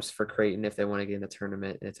games for Creighton if they want to get in the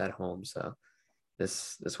tournament, and it's at home. So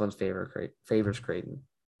this one's favors Creighton.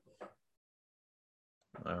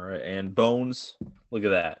 All right. And Bones, look at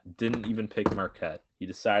that. Didn't even pick Marquette. He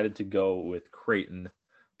decided to go with Creighton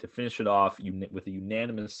to finish it off with a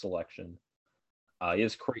unanimous selection. He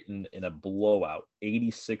has Creighton in a blowout,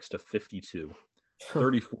 86-52,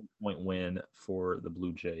 34-point win for the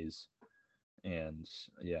Blue Jays. And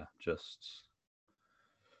yeah, just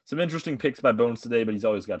some interesting picks by Bones today, but he's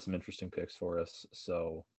always got some interesting picks for us.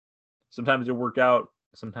 So sometimes they work out,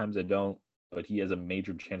 sometimes they don't, but he has a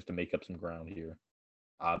major chance to make up some ground here.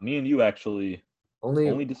 Me and you actually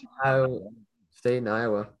only disagree. Ohio State and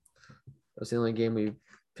Iowa. That was the only game we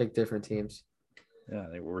picked different teams. Yeah,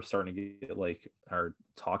 we're starting to get like our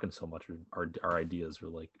talking so much, our ideas are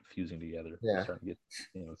like fusing together. Yeah. We're starting to get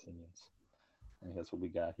opinions. I think that's what we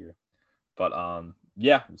got here. But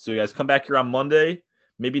yeah. So you guys come back here on Monday.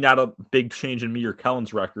 Maybe not a big change in me or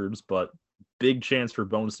Kellan's records, but big chance for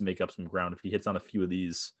Bones to make up some ground if he hits on a few of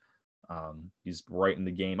these. He's right in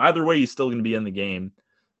the game. Either way, he's still going to be in the game.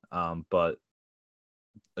 But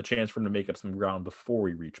a chance for him to make up some ground before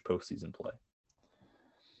we reach postseason play.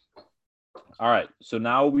 All right, so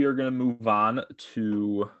now we are going to move on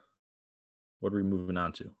to what are we moving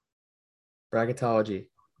on to? Bracketology.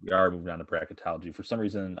 We are moving on to bracketology. For some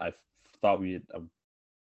reason, I thought we had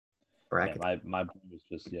bracket. Yeah, my brain was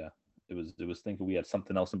just it was thinking we had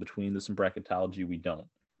something else in between this and bracketology. We don't.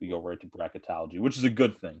 We go right to bracketology, which is a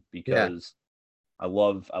good thing because I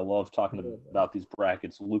love talking about these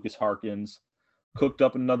brackets. Lucas Harkins cooked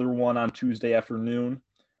up another one on Tuesday afternoon.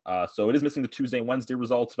 So it is missing the Tuesday and Wednesday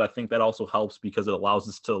results, but I think that also helps because it allows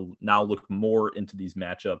us to now look more into these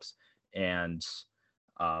matchups and,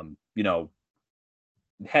 have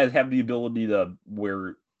the ability to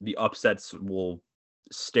where the upsets will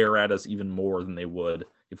stare at us even more than they would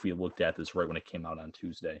if we looked at this right when it came out on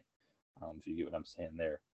Tuesday. If you get what I'm saying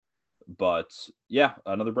there. But yeah,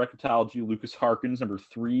 another bracketology, Lucas Harkins, number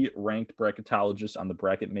 3 ranked bracketologist on the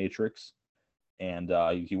bracket matrix. And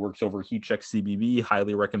he works over HeatCheck CBB.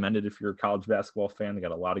 Highly recommended if you're a college basketball fan. They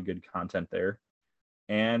got a lot of good content there.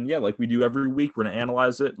 And yeah, like we do every week, we're going to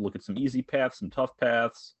analyze it, look at some easy paths, some tough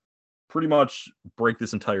paths, pretty much break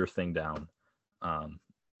this entire thing down.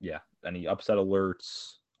 Any upset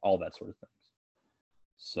alerts, all that sort of things.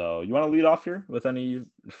 So you want to lead off here with any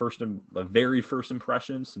very first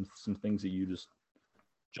impressions, some things that you just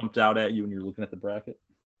jumped out at you when you're looking at the bracket?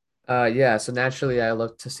 So naturally I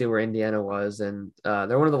looked to see where Indiana was, and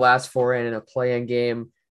they're one of the last 4 in a play-in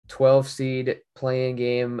game, 12 seed play-in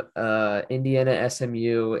game. Indiana,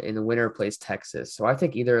 SMU, and the winner plays Texas. So I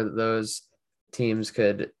think either of those teams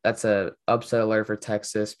that's a upset alert for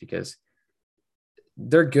Texas because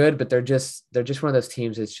they're good, but they're just one of those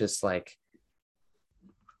teams. It's just like,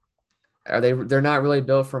 they're not really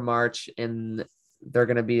built for March, and they're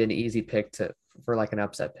going to be an easy pick for like an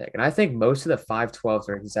upset pick. And I think most of the 5-12s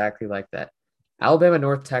are exactly like that. Alabama,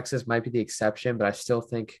 North Texas might be the exception, but I still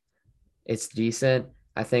think it's decent.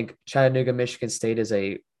 I think Chattanooga, Michigan State is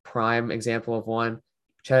a prime example of one.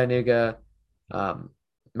 Chattanooga,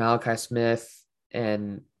 Malachi Smith,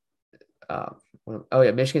 and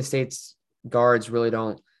Michigan State's guards really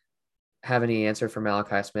don't have any answer for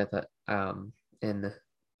Malachi Smith. And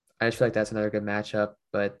I just feel like that's another good matchup.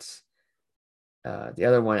 But the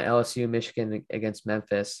other one, LSU, Michigan against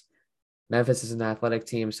Memphis. Memphis is an athletic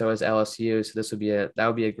team, so is LSU. So that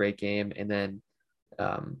would be a great game. And then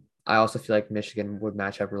I also feel like Michigan would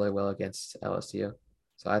match up really well against LSU.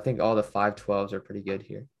 So I think all the 5-12s are pretty good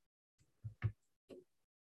here,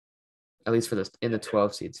 at least in the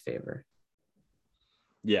 12 seeds favor.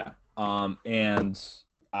 Yeah. And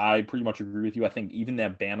I pretty much agree with you. I think even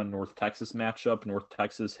that Bama North Texas matchup, North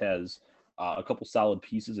Texas has a couple solid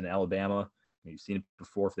pieces in Alabama. You've seen it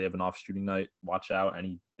before. If they have an off shooting night, watch out.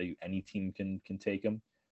 Any team can take them.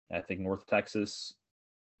 And I think North Texas,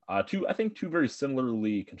 two very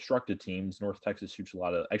similarly constructed teams. North Texas shoots a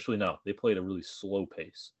lot of. Actually, no, they played a really slow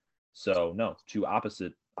pace. So no, two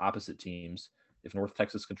opposite teams. If North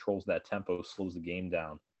Texas controls that tempo, slows the game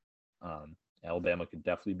down, Alabama could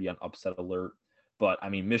definitely be on upset alert. But I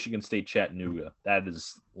mean, Michigan State, Chattanooga, that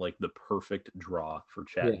is like the perfect draw for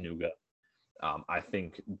Chattanooga. Yeah. I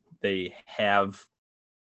think they have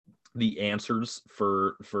the answers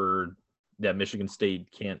for that Michigan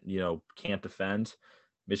State can't defend.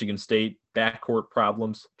 Michigan State backcourt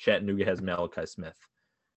problems. Chattanooga has Malachi Smith.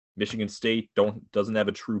 Michigan State doesn't have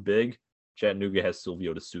a true big. Chattanooga has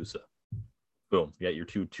Silvio De Sousa. Boom. You got your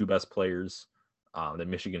two best players. That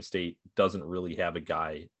Michigan State doesn't really have a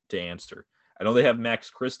guy to answer. I know they have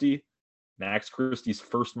Max Christie. Max Christie's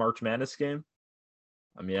first March Madness game.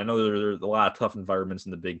 I mean, I know there's a lot of tough environments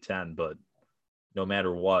in the Big Ten, but no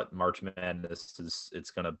matter what, March Madness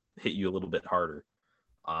it's going to hit you a little bit harder.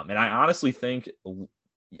 And I honestly think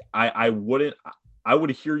I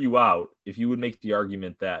would hear you out if you would make the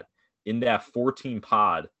argument that in that 14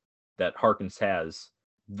 pod that Harkins has,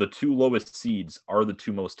 the two lowest seeds are the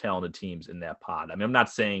two most talented teams in that pod. I mean, I'm not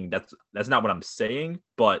saying that's not what I'm saying,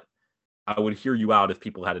 but I would hear you out if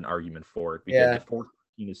people had an argument for it, because Yeah. the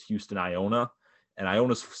 14 is Houston, Iona, and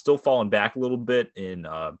Iona's still falling back a little bit in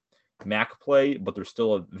MAC play, but they're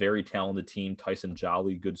still a very talented team. Tyson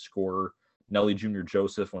Jolly, good scorer. Nelly Jr.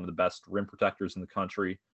 Joseph, one of the best rim protectors in the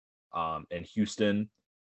country. And Houston,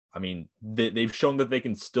 I mean, they've shown that they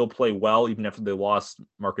can still play well even after they lost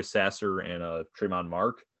Marcus Sasser and Tremont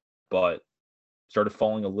Mark, but started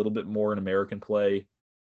falling a little bit more in American play.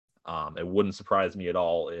 It wouldn't surprise me at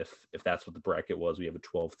all if that's what the bracket was. We have a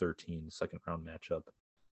 12-13 second round matchup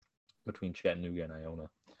between Chattanooga and Iona.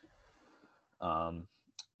 I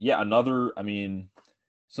mean,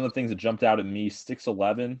 some of the things that jumped out at me,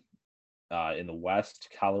 6-11 in the West,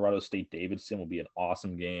 Colorado State Davidson will be an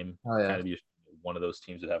awesome game. Oh, yeah. Kind of be one of those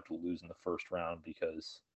teams that have to lose in the first round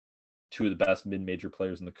because two of the best mid-major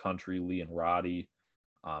players in the country, Lee and Roddy,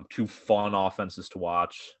 two fun offenses to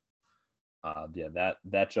watch.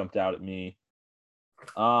 That jumped out at me.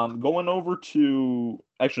 Going over to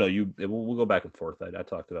we'll go back and forth. I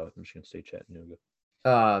talked about Michigan State, Chattanooga.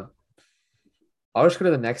 I'll just go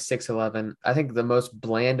to the next 6-11. I think the most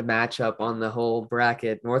bland matchup on the whole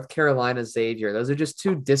bracket, North Carolina Xavier. Those are just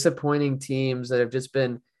two disappointing teams that have just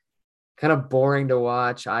been kind of boring to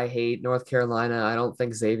watch. I hate North Carolina. I don't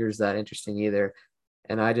think Xavier's that interesting either.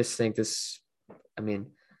 And I just think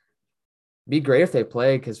be great if they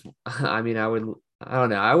play, because I don't know.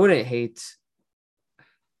 I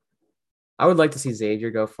would like to see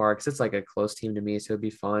Xavier go far because it's like a close team to me, so it'd be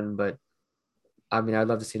fun. But I mean, I'd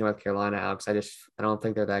love to see North Carolina out because I don't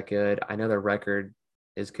think they're that good. I know their record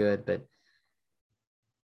is good, but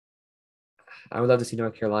I would love to see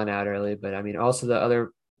North Carolina out early. But I mean, also the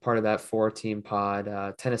other part of that 4-team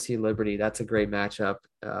pod, Tennessee Liberty, that's a great matchup.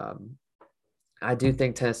 I do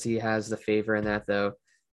think Tennessee has the favor in that, though.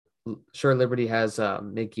 Sure, Liberty has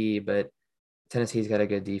McGee, but Tennessee's got a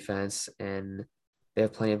good defense, and they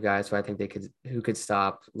have plenty of guys who could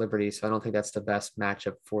stop Liberty. So I don't think that's the best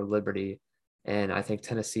matchup for Liberty. And I think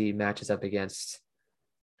Tennessee matches up against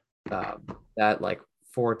that like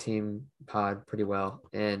 4-team pod pretty well.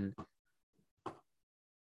 And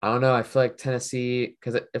I don't know. I feel like Tennessee,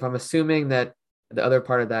 because if I'm assuming that the other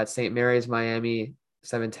part of that, St. Mary's, Miami,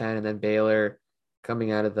 7-10, and then Baylor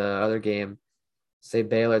coming out of the other game, say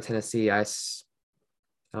Baylor, Tennessee, I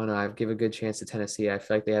don't know. I give a good chance to Tennessee. I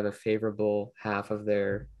feel like they have a favorable half of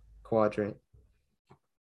their quadrant.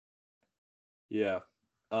 Yeah.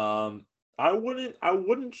 I wouldn't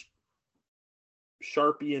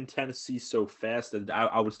Sharpie in Tennessee so fast. That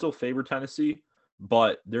I would still favor Tennessee,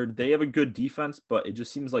 but they have a good defense, but it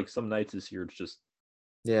just seems like some nights this year it's just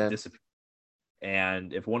disappearing.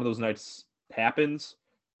 And if one of those nights happens,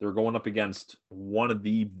 they're going up against one of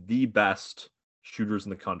the best shooters in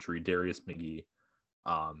the country, Darius McGee.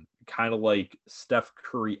 Kind of like Steph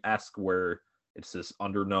Curry-esque, where it's this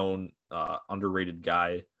underrated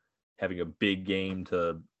guy having a big game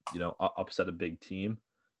to, upset a big team.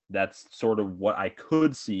 That's sort of what I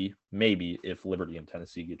could see maybe if Liberty and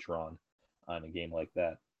Tennessee get drawn on a game like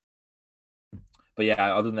that. But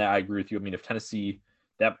yeah, other than that, I agree with you. I mean, if Tennessee,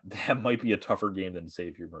 that might be a tougher game than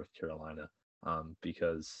Xavier, North Carolina,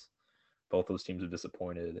 because both those teams are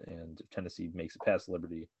disappointed, and if Tennessee makes it past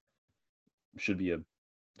Liberty, should be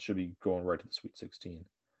going right to the Sweet 16.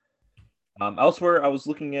 Elsewhere, I was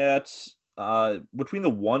looking at between the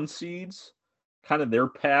 1 seeds, kind of their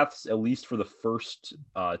paths, at least for the first,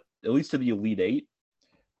 at least to the Elite Eight.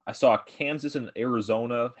 I saw Kansas and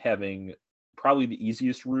Arizona having probably the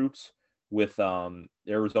easiest routes, with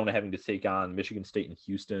Arizona having to take on Michigan State and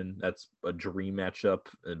Houston. That's a dream matchup,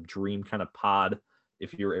 a dream kind of pod.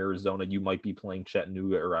 If you're Arizona, you might be playing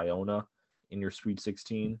Chattanooga or Iona in your Sweet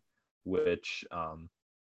 16, which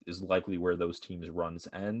is likely where those teams' runs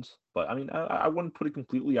end. But I mean, I wouldn't put it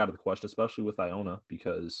completely out of the question, especially with Iona,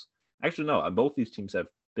 because actually, no, both these teams have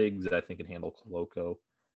bigs that I think can handle Coloco.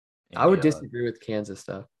 I would disagree with Kansas,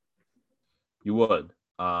 though. You would.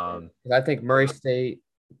 I think Murray State,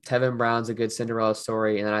 Tevin Brown's a good Cinderella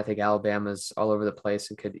story, and then I think Alabama's all over the place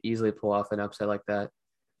and could easily pull off an upset like that.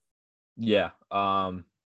 Yeah. I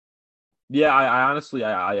honestly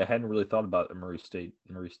I hadn't really thought about a Murray State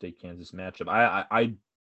Kansas matchup. I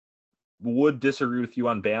would disagree with you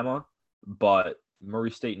on Bama, but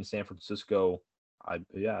Murray State and San Francisco, I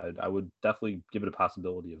would definitely give it a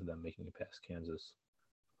possibility of them making it past Kansas.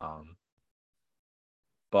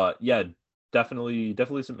 But yeah,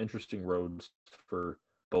 definitely some interesting roads for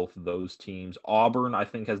both of those teams. Auburn, I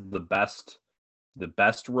think, has the best the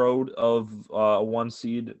best road of a 1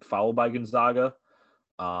 seed, followed by Gonzaga.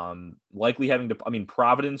 Likely having to,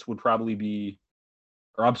 Providence would probably be,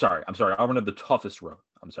 or I'm sorry, Auburn had the toughest road.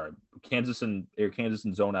 I'm sorry, Kansas and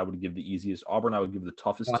Zone I would give the easiest. Auburn I would give the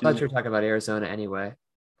toughest I to. thought you were talking about Arizona anyway.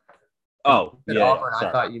 Oh, yeah, Auburn, sorry.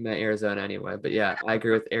 I thought you meant Arizona anyway, but yeah, I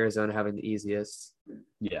agree with Arizona having the easiest.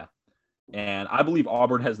 Yeah, and I believe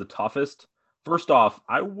Auburn has the toughest. First off,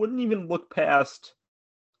 I wouldn't even look past.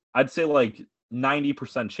 I'd say like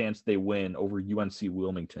 90% chance they win over UNC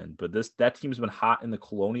Wilmington, but that team's been hot in the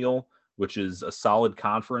Colonial, which is a solid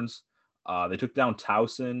conference. They took down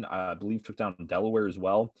Towson, I believe took down Delaware as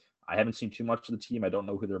well. I haven't seen too much of the team. I don't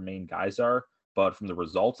know who their main guys are, but from the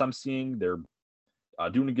results I'm seeing, they're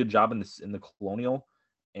doing a good job in the Colonial,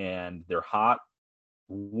 and they're hot.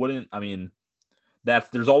 There's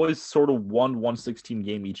always sort of 1/116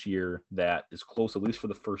 game each year that is close, at least for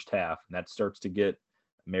the first half, and that starts to get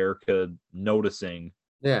America noticing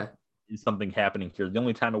is something happening here. The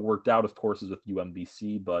only time it worked out, of course, is with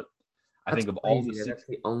UMBC, but I think of all the that's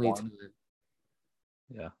the only time.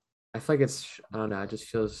 Yeah. I feel like I don't know, it just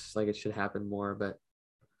feels like it should happen more, but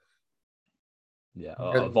yeah,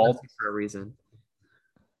 for a reason.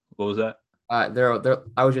 What was that?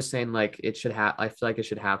 I was just saying like it should I feel like it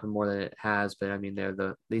should happen more than it has, but I mean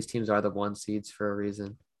these teams are the 1 seeds for a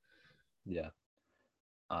reason. Yeah.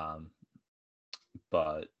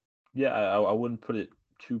 But yeah, I wouldn't put it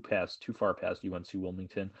too far past UNC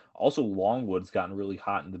Wilmington. Also, Longwood's gotten really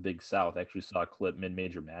hot in the Big South. I actually saw a clip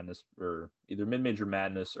Mid-Major Madness, or either Mid-Major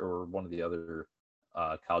Madness or one of the other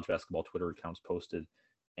college basketball Twitter accounts posted,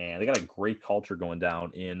 and they got a great culture going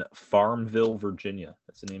down in Farmville, Virginia.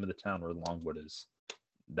 That's the name of the town where Longwood is.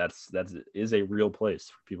 That is a real place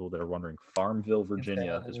for people that are wondering. Farmville,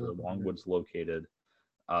 Virginia is where Longwood's located.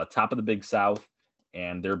 Top of the Big South,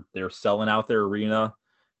 and they're selling out their arena.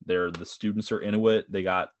 The students are into it. They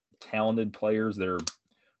got talented players. They're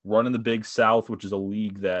running the Big South, which is a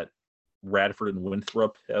league that Radford and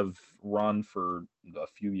Winthrop have run for a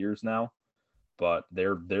few years now. But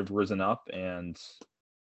they've risen up, and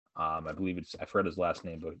I believe I forgot his last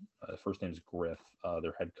name, but first name is Griff.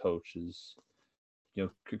 Their head coach is,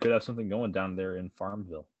 could have something going down there in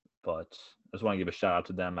Farmville. But I just want to give a shout out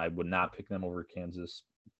to them. I would not pick them over Kansas.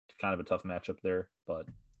 Kind of a tough matchup there, but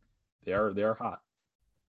they are hot.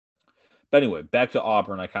 But anyway, back to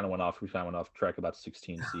Auburn. We kind of went off track about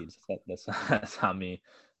 16 seeds. That's on me.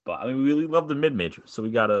 But we really love the mid majors, so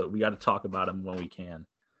we gotta talk about them when we can.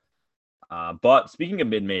 But speaking of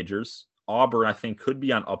mid majors, Auburn I think could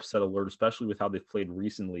be on upset alert, especially with how they've played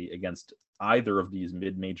recently against either of these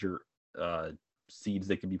mid major seeds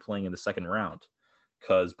they could be playing in the second round.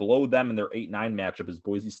 Because below them in their 8-9 matchup is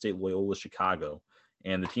Boise State Loyola Chicago.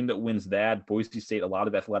 And the team that wins that, Boise State, a lot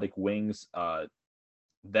of athletic wings.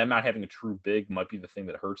 Them not having a true big might be the thing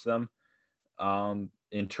that hurts them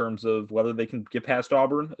in terms of whether they can get past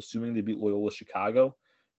Auburn, assuming they beat Loyola Chicago.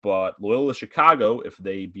 But Loyola Chicago, if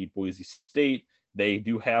they beat Boise State, they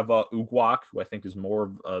do have Ugwak, who I think is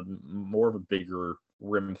more of a bigger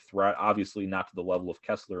rim threat. Obviously, not to the level of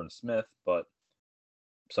Kessler and Smith, but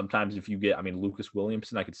sometimes if you get, Lucas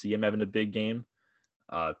Williamson, I could see him having a big game.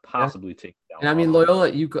 Possibly take down. And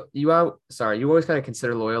Loyola, you always got to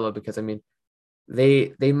consider Loyola because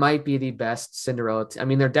they might be the best Cinderella.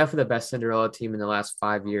 They're definitely the best Cinderella team in the last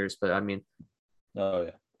 5 years. But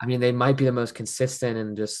oh yeah, they might be the most consistent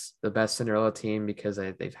and just the best Cinderella team because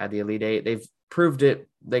they've had the Elite Eight. They've proved it.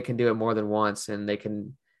 They can do it more than once, and they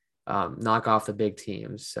can knock off the big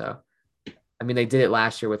teams. So, they did it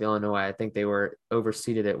last year with Illinois. I think they were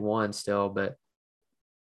overseeded at 1 still, but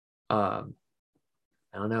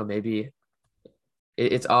I don't know. Maybe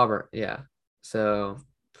it's Auburn. Yeah. So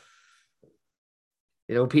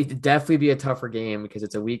it'll definitely be a tougher game because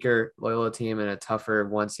it's a weaker Loyola team and a tougher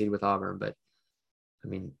 1 seed with Auburn. But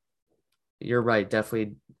you're right.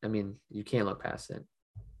 Definitely. You can't look past it.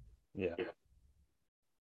 Yeah.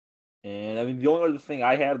 And the only other thing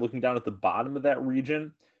I had looking down at the bottom of that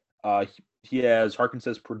region, he has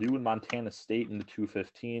Arkansas, Purdue, and Montana State in the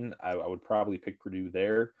 215. I would probably pick Purdue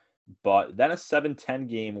there. But then a 7-10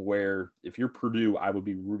 game where if you're Purdue, I would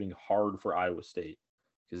be rooting hard for Iowa State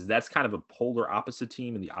because that's kind of a polar opposite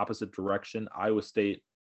team in the opposite direction. Iowa State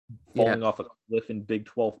falling off a cliff in Big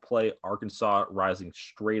 12 play, Arkansas rising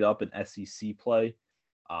straight up in SEC play.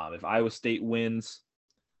 If Iowa State wins,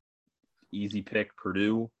 easy pick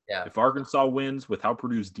Purdue. Yeah. If Arkansas wins with how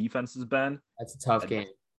Purdue's defense has been, that's a tough game.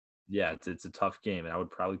 Yeah, it's a tough game, and I would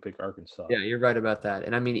probably pick Arkansas. Yeah, you're right about that.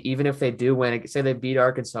 And even if they do win, say they beat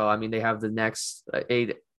Arkansas, they have the next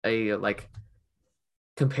a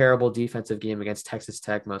comparable defensive game against Texas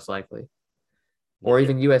Tech, most likely. or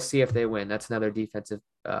even USC if they win. That's another defensive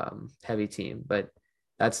heavy team, but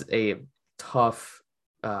that's a tough,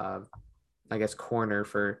 I guess, corner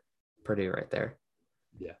for Purdue right there.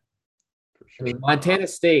 Yeah, for sure. I mean, Montana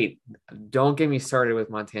State. Don't get me started with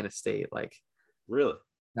Montana State. Like, really?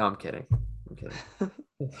 no, I'm kidding.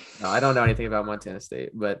 No, I don't know anything about Montana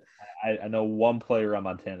State, but I know one player on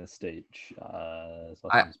Montana State. I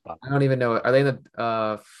don't even know. Are they in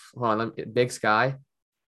the hold on, Big Sky?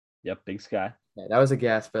 Yep, Big Sky. Yeah, that was a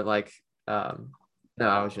guess, but like no,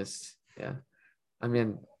 I was just I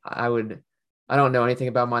mean, I don't know anything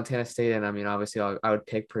about Montana State, and I mean obviously I would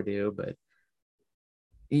pick Purdue, but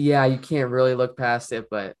yeah, you can't really look past it,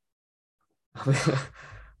 but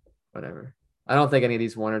whatever. I don't think any of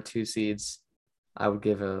these 1 or 2 seeds I would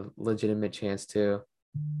give a legitimate chance to.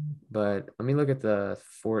 But let me look at the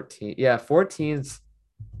 14. Yeah, 14's.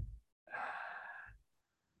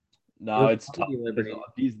 No, it's tough.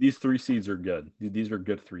 These 3 seeds are good. These are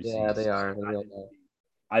good 3 seeds. Yeah, they are.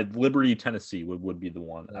 Liberty, Tennessee would be the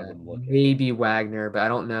one I would look at. Maybe Wagner, but I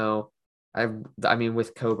don't know. I mean,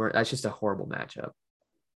 with Coburn, that's just a horrible matchup.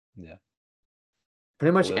 Yeah.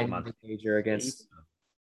 Pretty much any major against.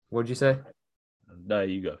 What'd you say? No,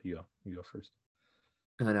 you go first.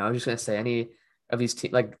 I don't know. I was just gonna say any of these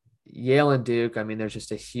teams, like Yale and Duke. I mean, there's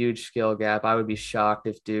just a huge skill gap. I would be shocked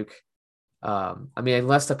if Duke. I mean,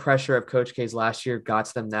 unless the pressure of Coach K's last year got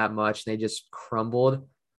to them that much, and they just crumbled,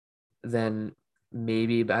 then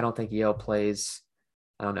maybe. But I don't think Yale plays.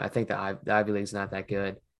 I don't know. I think the Ivy League's not that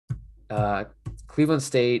good. Cleveland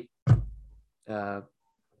State.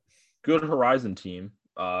 Good Horizon team.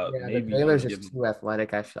 Maybe Baylor's just too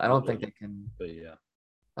athletic. I don't think they can. But yeah,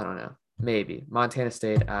 I don't know. Maybe Montana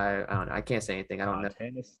State. I don't know. I can't say anything. I don't know.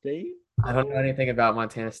 Montana State. I don't know anything about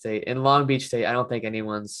Montana State. In Long Beach State, I don't think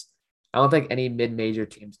any mid-major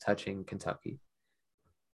teams touching Kentucky.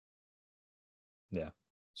 Yeah.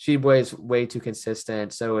 Sheboy's way too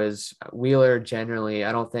consistent. So is Wheeler generally.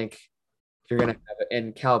 I don't think you're gonna have it.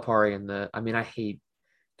 And Calipari I mean, I hate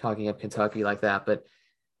talking up Kentucky like that, but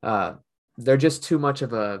they're just too much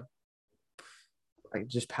of a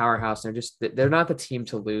just powerhouse. They're not the team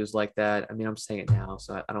to lose like that. I mean, I'm saying it now,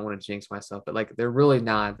 so I don't want to jinx myself, but like they're really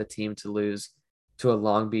not the team to lose to a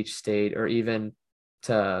Long Beach State or even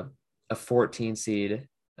to a 14 seed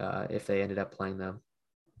if they ended up playing them.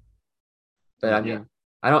 But I mean,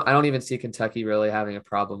 I don't even see Kentucky really having a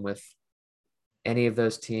problem with any of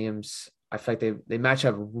those teams. I feel like they match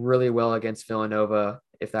up really well against Villanova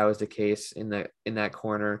if that was the case in that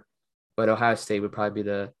corner. But Ohio State would probably be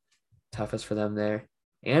the toughest for them there.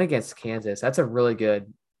 And against Kansas, that's a really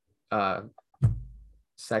good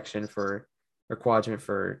section or quadrant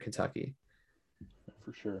for Kentucky.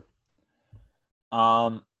 For sure.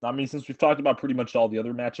 I mean, since we've talked about pretty much all the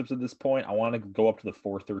other matchups at this point, I want to go up to the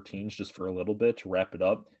 4-13s just for a little bit to wrap it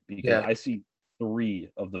up because I see 3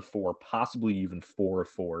 of the 4, possibly even 4 of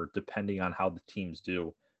 4, depending on how the teams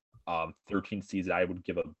do. 13 seeds, I would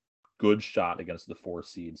give a good shot against the 4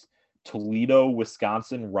 seeds. Toledo,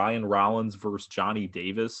 Wisconsin, Ryan Rollins versus Johnny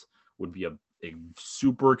Davis would be a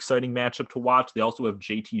super exciting matchup to watch. They also have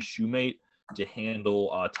JT Shoemate to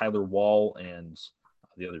handle Tyler Wall and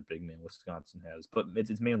the other big man Wisconsin has, but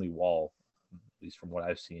it's mainly Wall, at least from what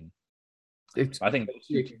I've seen. I think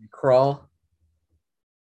Crawl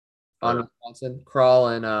on Wisconsin, Crawl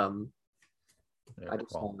and I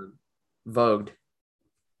just Vogue.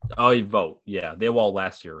 Oh, he Vogue. Yeah, they were all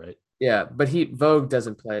last year, right? Yeah, but Vogue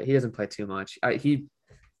doesn't play. He doesn't play too much. He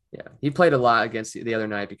played a lot against the other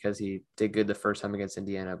night because he did good the first time against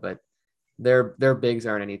Indiana, but their bigs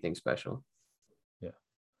aren't anything special.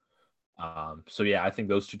 Yeah. So yeah, I think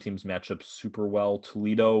those 2 teams match up super well.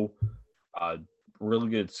 Toledo, really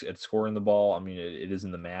good at scoring the ball. I mean, it is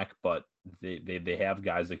in the MAC, but they have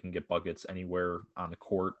guys that can get buckets anywhere on the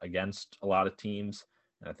court against a lot of teams.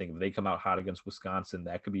 And I think if they come out hot against Wisconsin,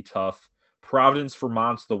 that could be tough. Providence,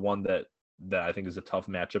 Vermont's the one that I think is a tough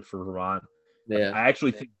matchup for Vermont. Yeah. I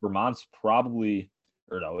actually think Vermont's probably,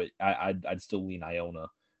 or no, I'd still lean Iona,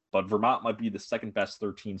 but Vermont might be the second best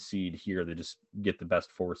 13 seed here. They just get the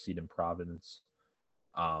best 4 seed in Providence.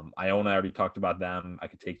 Iona, I already talked about them. I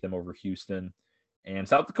could take them over Houston, and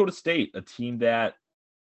South Dakota State, a team that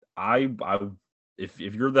if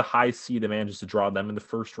you're the high seed that manages to draw them in the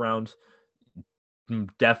first round,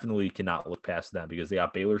 definitely cannot look past them because they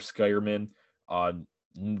got Baylor Skyerman.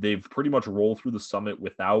 They've pretty much rolled through the summit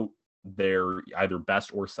without their either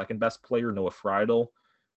best or second best player, Noah Friedel.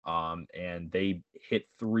 And they hit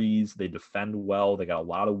threes. They defend well. They got a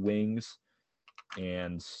lot of wings.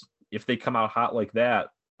 And if they come out hot like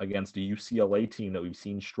that against a UCLA team that we've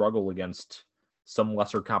seen struggle against some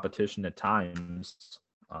lesser competition at times,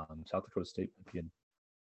 South Dakota State might be a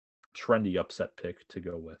trendy upset pick to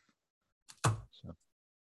go with. So,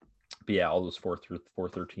 but yeah, all those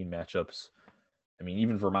 4-13 matchups. I mean,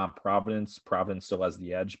 even Vermont Providence still has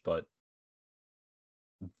the edge, but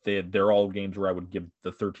they're all games where I would give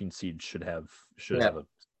the 13 seed should have a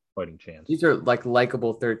fighting chance. These are like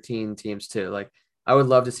likable 13 teams too. Like I would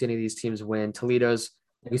love to see any of these teams win. Toledo's,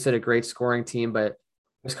 like you said, a great scoring team, but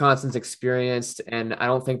Wisconsin's experienced, and I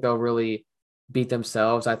don't think they'll really beat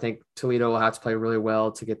themselves. I think Toledo will have to play really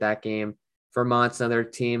well to get that game. Vermont's another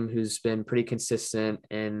team who's been pretty consistent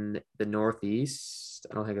in the Northeast.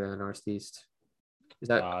 I don't think they're in the Northeast. Is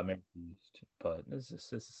that America East? But this is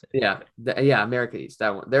the same. Yeah, America East.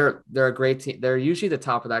 That one. They're a great team. They're usually the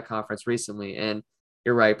top of that conference recently, and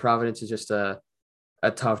you're right. Providence is just a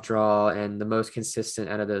tough draw and the most consistent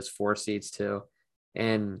out of those 4 seeds too.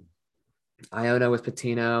 And Iona with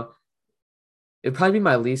Patino, it'd probably be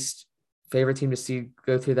my least favorite team to see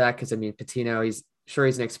go through that because I mean Patino, he's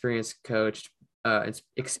an experienced coach, and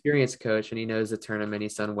he knows the tournament.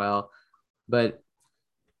 He's done well, but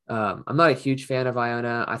I'm not a huge fan of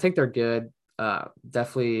Iona. I think they're good,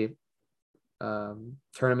 definitely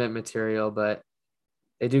tournament material, but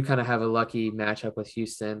they do kind of have a lucky matchup with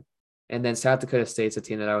Houston. And then South Dakota State's a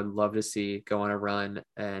team that I would love to see go on a run.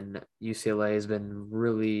 And UCLA has been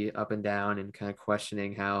really up and down and kind of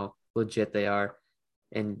questioning how legit they are.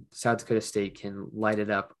 And South Dakota State can light it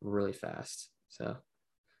up really fast. So,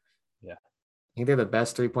 yeah, I think they're the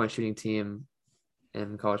best 3-point shooting team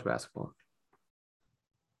in college basketball.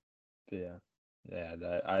 Yeah,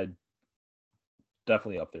 I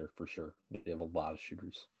definitely up there for sure. They have a lot of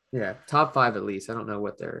shooters. Yeah, top 5 at least. I don't know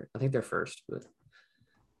what I think they're first, but.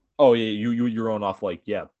 Oh yeah, you're on off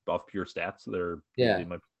off pure stats. They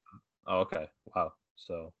might. Oh, okay. Wow.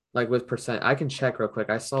 So like with percent, I can check real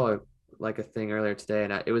quick. I saw a thing earlier today,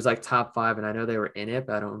 and it was like top 5, and I know they were in it,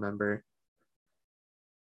 but I don't remember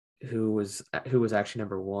who was actually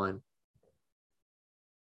number 1.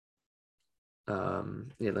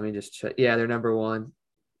 Yeah, let me just check. Yeah, they're number 1.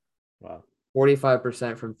 Wow.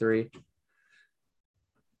 45% from 3.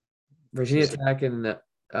 Virginia Tech and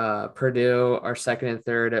Purdue are second and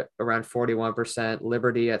third at around 41%,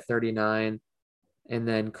 Liberty at 39, and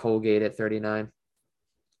then Colgate at 39.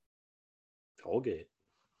 Colgate.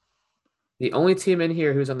 The only team in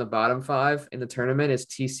here who's on the bottom 5 in the tournament is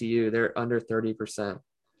TCU. They're under 30%.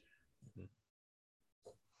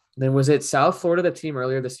 Then was it South Florida, the team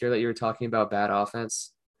earlier this year that you were talking about bad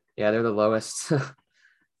offense? Yeah, they're the lowest.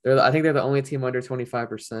 I think they're the only team under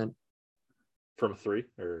 25%. From 3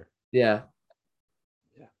 or yeah.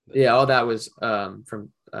 Yeah, all that was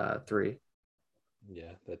from 3.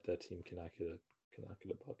 Yeah, that team cannot get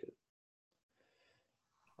a bucket.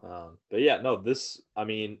 But yeah, no, I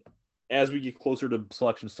mean, as we get closer to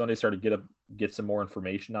Selection Sunday, start to get some more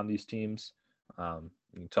information on these teams.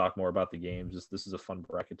 We can talk more about the games. This is a fun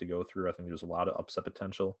bracket to go through. I think there's a lot of upset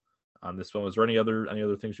potential on this one. Was there any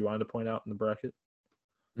other things you wanted to point out in the bracket?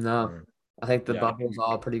 No, I think the bubble's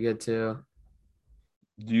all pretty good too.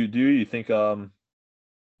 Do you think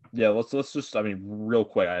yeah, let's just, I mean, real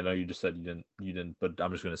quick, I know you just said you didn't, but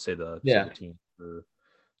I'm just going to say the team for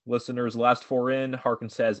listeners. Last 4 in: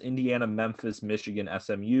 Arkansas, Indiana, Memphis, Michigan,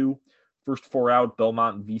 SMU. First 4 out: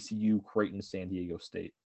 Belmont, VCU, Creighton, San Diego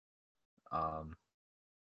State.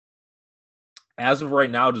 As of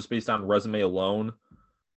right now, just based on resume alone,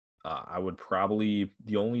 I would probably,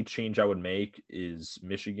 the only change I would make is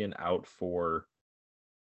Michigan out for.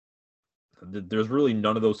 There's really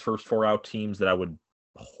none of those first 4 out teams that I would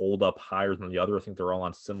hold up higher than the other. I think they're all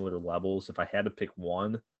on similar levels. If I had to pick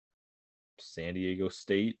one, San Diego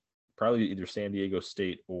State, probably either San Diego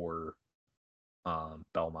State or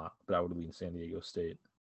Belmont, but I would lean San Diego State.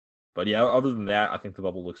 But yeah, other than that, I think the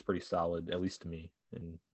bubble looks pretty solid, at least to me.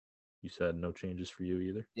 And you said no changes for you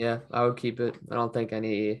either? Yeah, I would keep it. I don't think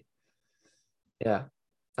any. Yeah,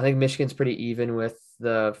 I think Michigan's pretty even with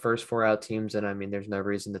the first 4 out teams, and I mean, there's no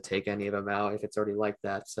reason to take any of them out if it's already like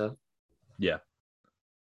that. So. Yeah.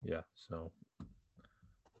 So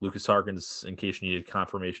Lucas Harkins, in case you needed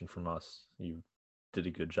confirmation from us, you did a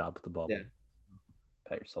good job with the bubble. Yeah.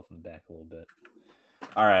 Pat yourself in the back a little bit.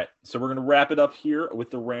 All right, so we're gonna wrap it up here with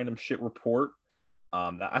the random shit report.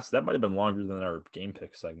 That might have been longer than our game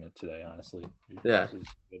pick segment today, honestly. Yeah,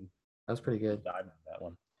 that was pretty good. Dive on that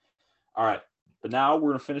one. All right, but now we're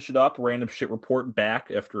gonna finish it up. Random shit report back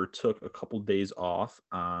after it took a couple days off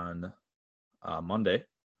on Monday.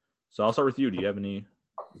 So I'll start with you. Do you have any?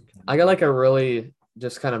 I got like a really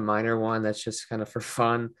just kind of minor one that's just kind of for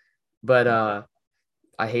fun, but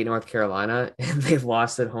I hate North Carolina, and they've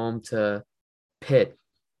lost at home to Pitt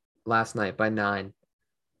last night by 9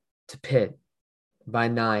 to Pitt. by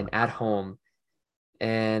 9 at home.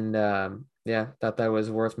 And yeah, thought that was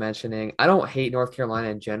worth mentioning. I don't hate North Carolina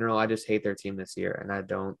in general. I just hate their team this year, and I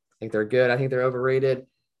don't think they're good. I think they're overrated,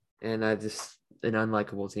 and I just an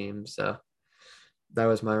unlikable team. So that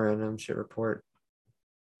was my random shit report.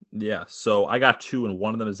 Yeah, so I got two, and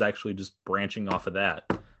one of them is actually just branching off of that.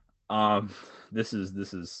 Um, this is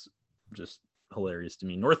just hilarious to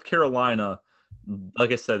me. North Carolina,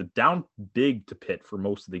 like I said, down big to Pitt for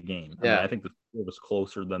most of the game. I mean, Yeah. I think the score was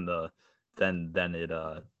closer than the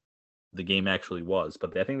game actually was,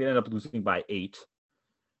 but I think they ended up losing by 8,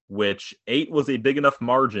 which 8 was a big enough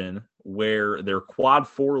margin where their quad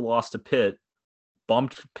 4 loss to Pitt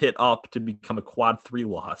bumped Pitt up to become a quad 3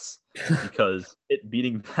 loss because it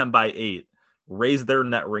beating them by 8 raised their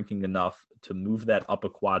net ranking enough to move that up a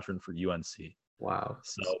quadrant for UNC. Wow.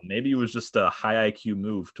 So maybe it was just a high IQ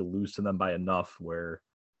move to lose to them by enough where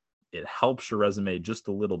it helps your resume just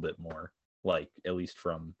a little bit more, like at least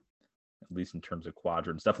in terms of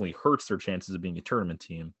quadrants. Definitely hurts their chances of being a tournament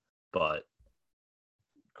team, but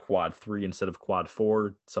quad 3 instead of quad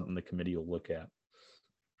 4, something the committee will look at.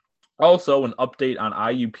 Also, an update on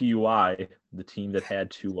IUPUI, the team that had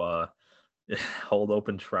to hold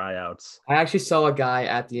open tryouts. I actually saw a guy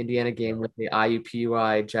at the Indiana game with the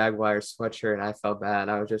IUPUI Jaguars sweatshirt, and I felt bad.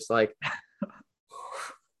 I was just like,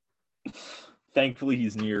 Thankfully,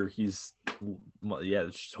 he's near.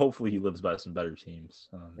 Hopefully, he lives by some better teams.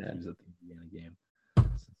 yeah. He was at the Indiana game.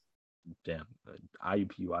 Damn,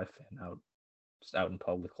 IUPUI fan out in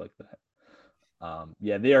public like that.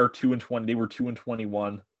 Yeah, they are 2-20. They were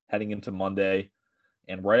 2-21 heading into Monday,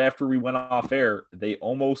 and right after we went off air, they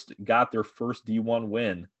almost got their first D1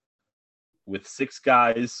 win with 6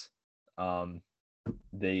 guys.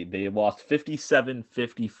 They lost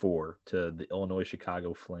 57-54 to the Illinois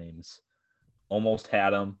Chicago Flames. Almost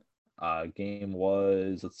had them. Game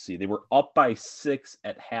was, let's see, they were up by 6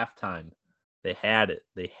 at halftime. They had it.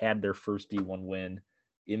 They had their first D1 win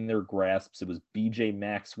in their grasps. It was BJ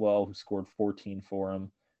Maxwell who scored 14 for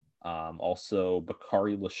them. Also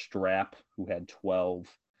Bakari Lestrap who had 12.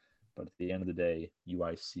 But at the end of the day,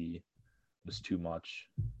 UIC was too much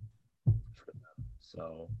for them.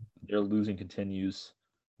 So their losing continues.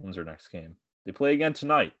 When's their next game? They play again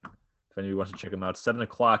tonight. If anybody wants to check them out,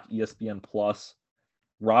 7:00 ESPN Plus.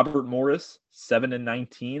 Robert Morris,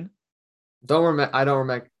 7-19. I don't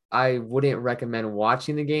remember. I wouldn't recommend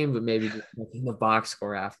watching the game, but maybe just looking the box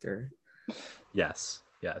score after. Yes.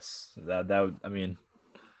 That would, I mean,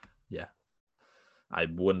 yeah. I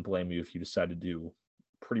wouldn't blame you if you decide to do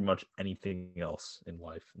pretty much anything else in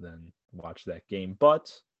life than watch that game.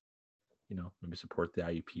 But, maybe support the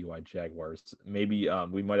IUPUI Jaguars. Maybe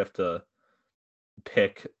we might have to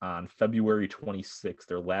pick on February 26th,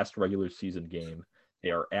 their last regular season game.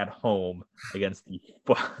 They are at home against the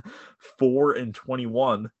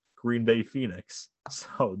 4-21 Green Bay Phoenix.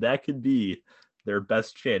 So that could be their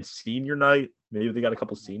best chance. Senior night, maybe they got a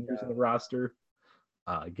couple seniors in the roster.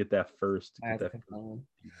 Get that first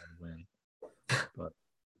win. But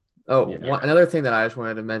another thing that I just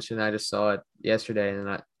wanted to mention, I just saw it yesterday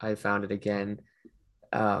and I found it again.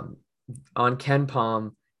 On Ken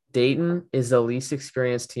Palm, Dayton is the least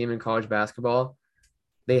experienced team in college basketball.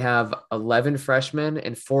 They have 11 freshmen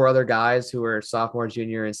and 4 other guys who are sophomore,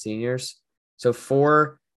 junior, and seniors. So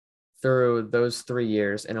 4 through those 3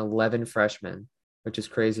 years and 11 freshmen, which is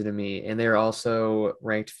crazy to me. And they're also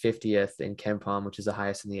ranked 50th in Ken Palm, which is the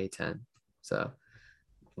highest in the A10. So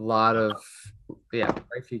a lot of,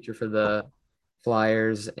 bright future for the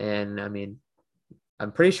Flyers. And I mean,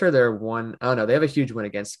 I'm pretty sure they're one. Oh no, they have a huge win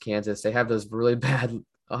against Kansas. They have those really bad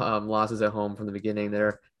losses at home from the beginning.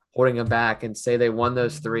 They're holding them back, and say they won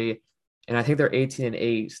those 3, and I think they're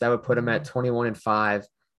 18-8. So that would put them at 21-5.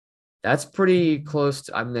 That's pretty close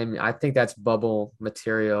to, I mean, I think that's bubble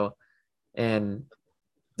material, and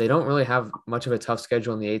they don't really have much of a tough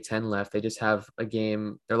schedule in the A10 left. They just have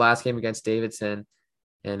their last game against Davidson,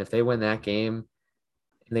 and if they win that game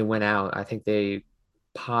and they win out, I think they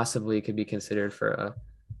possibly could be considered for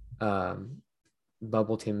a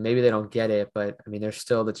bubble team. Maybe they don't get it, but I mean, there's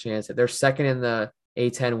still the chance that they're second in the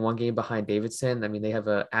A10, 1 game behind Davidson. I mean, they have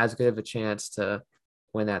as good of a chance to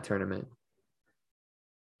win that tournament.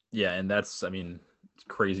 Yeah, and that's, it's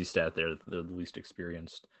crazy stat there. They're the least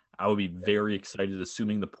experienced. I would be very excited,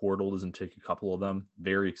 assuming the portal doesn't take a couple of them.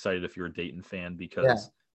 Very excited if you're a Dayton fan because,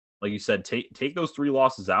 like you said, take those 3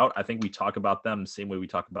 losses out. I think we talk about them the same way we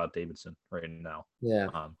talk about Davidson right now. Yeah.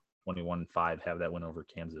 21-5, have that win over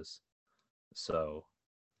Kansas. So,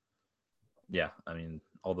 yeah,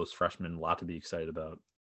 all those freshmen, a lot to be excited about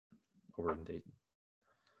over in Dayton.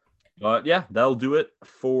 But yeah, that'll do it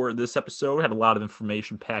for this episode. Had a lot of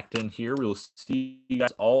information packed in here. We'll see you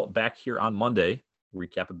guys all back here on Monday.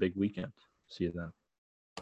 Recap a big weekend. See you then.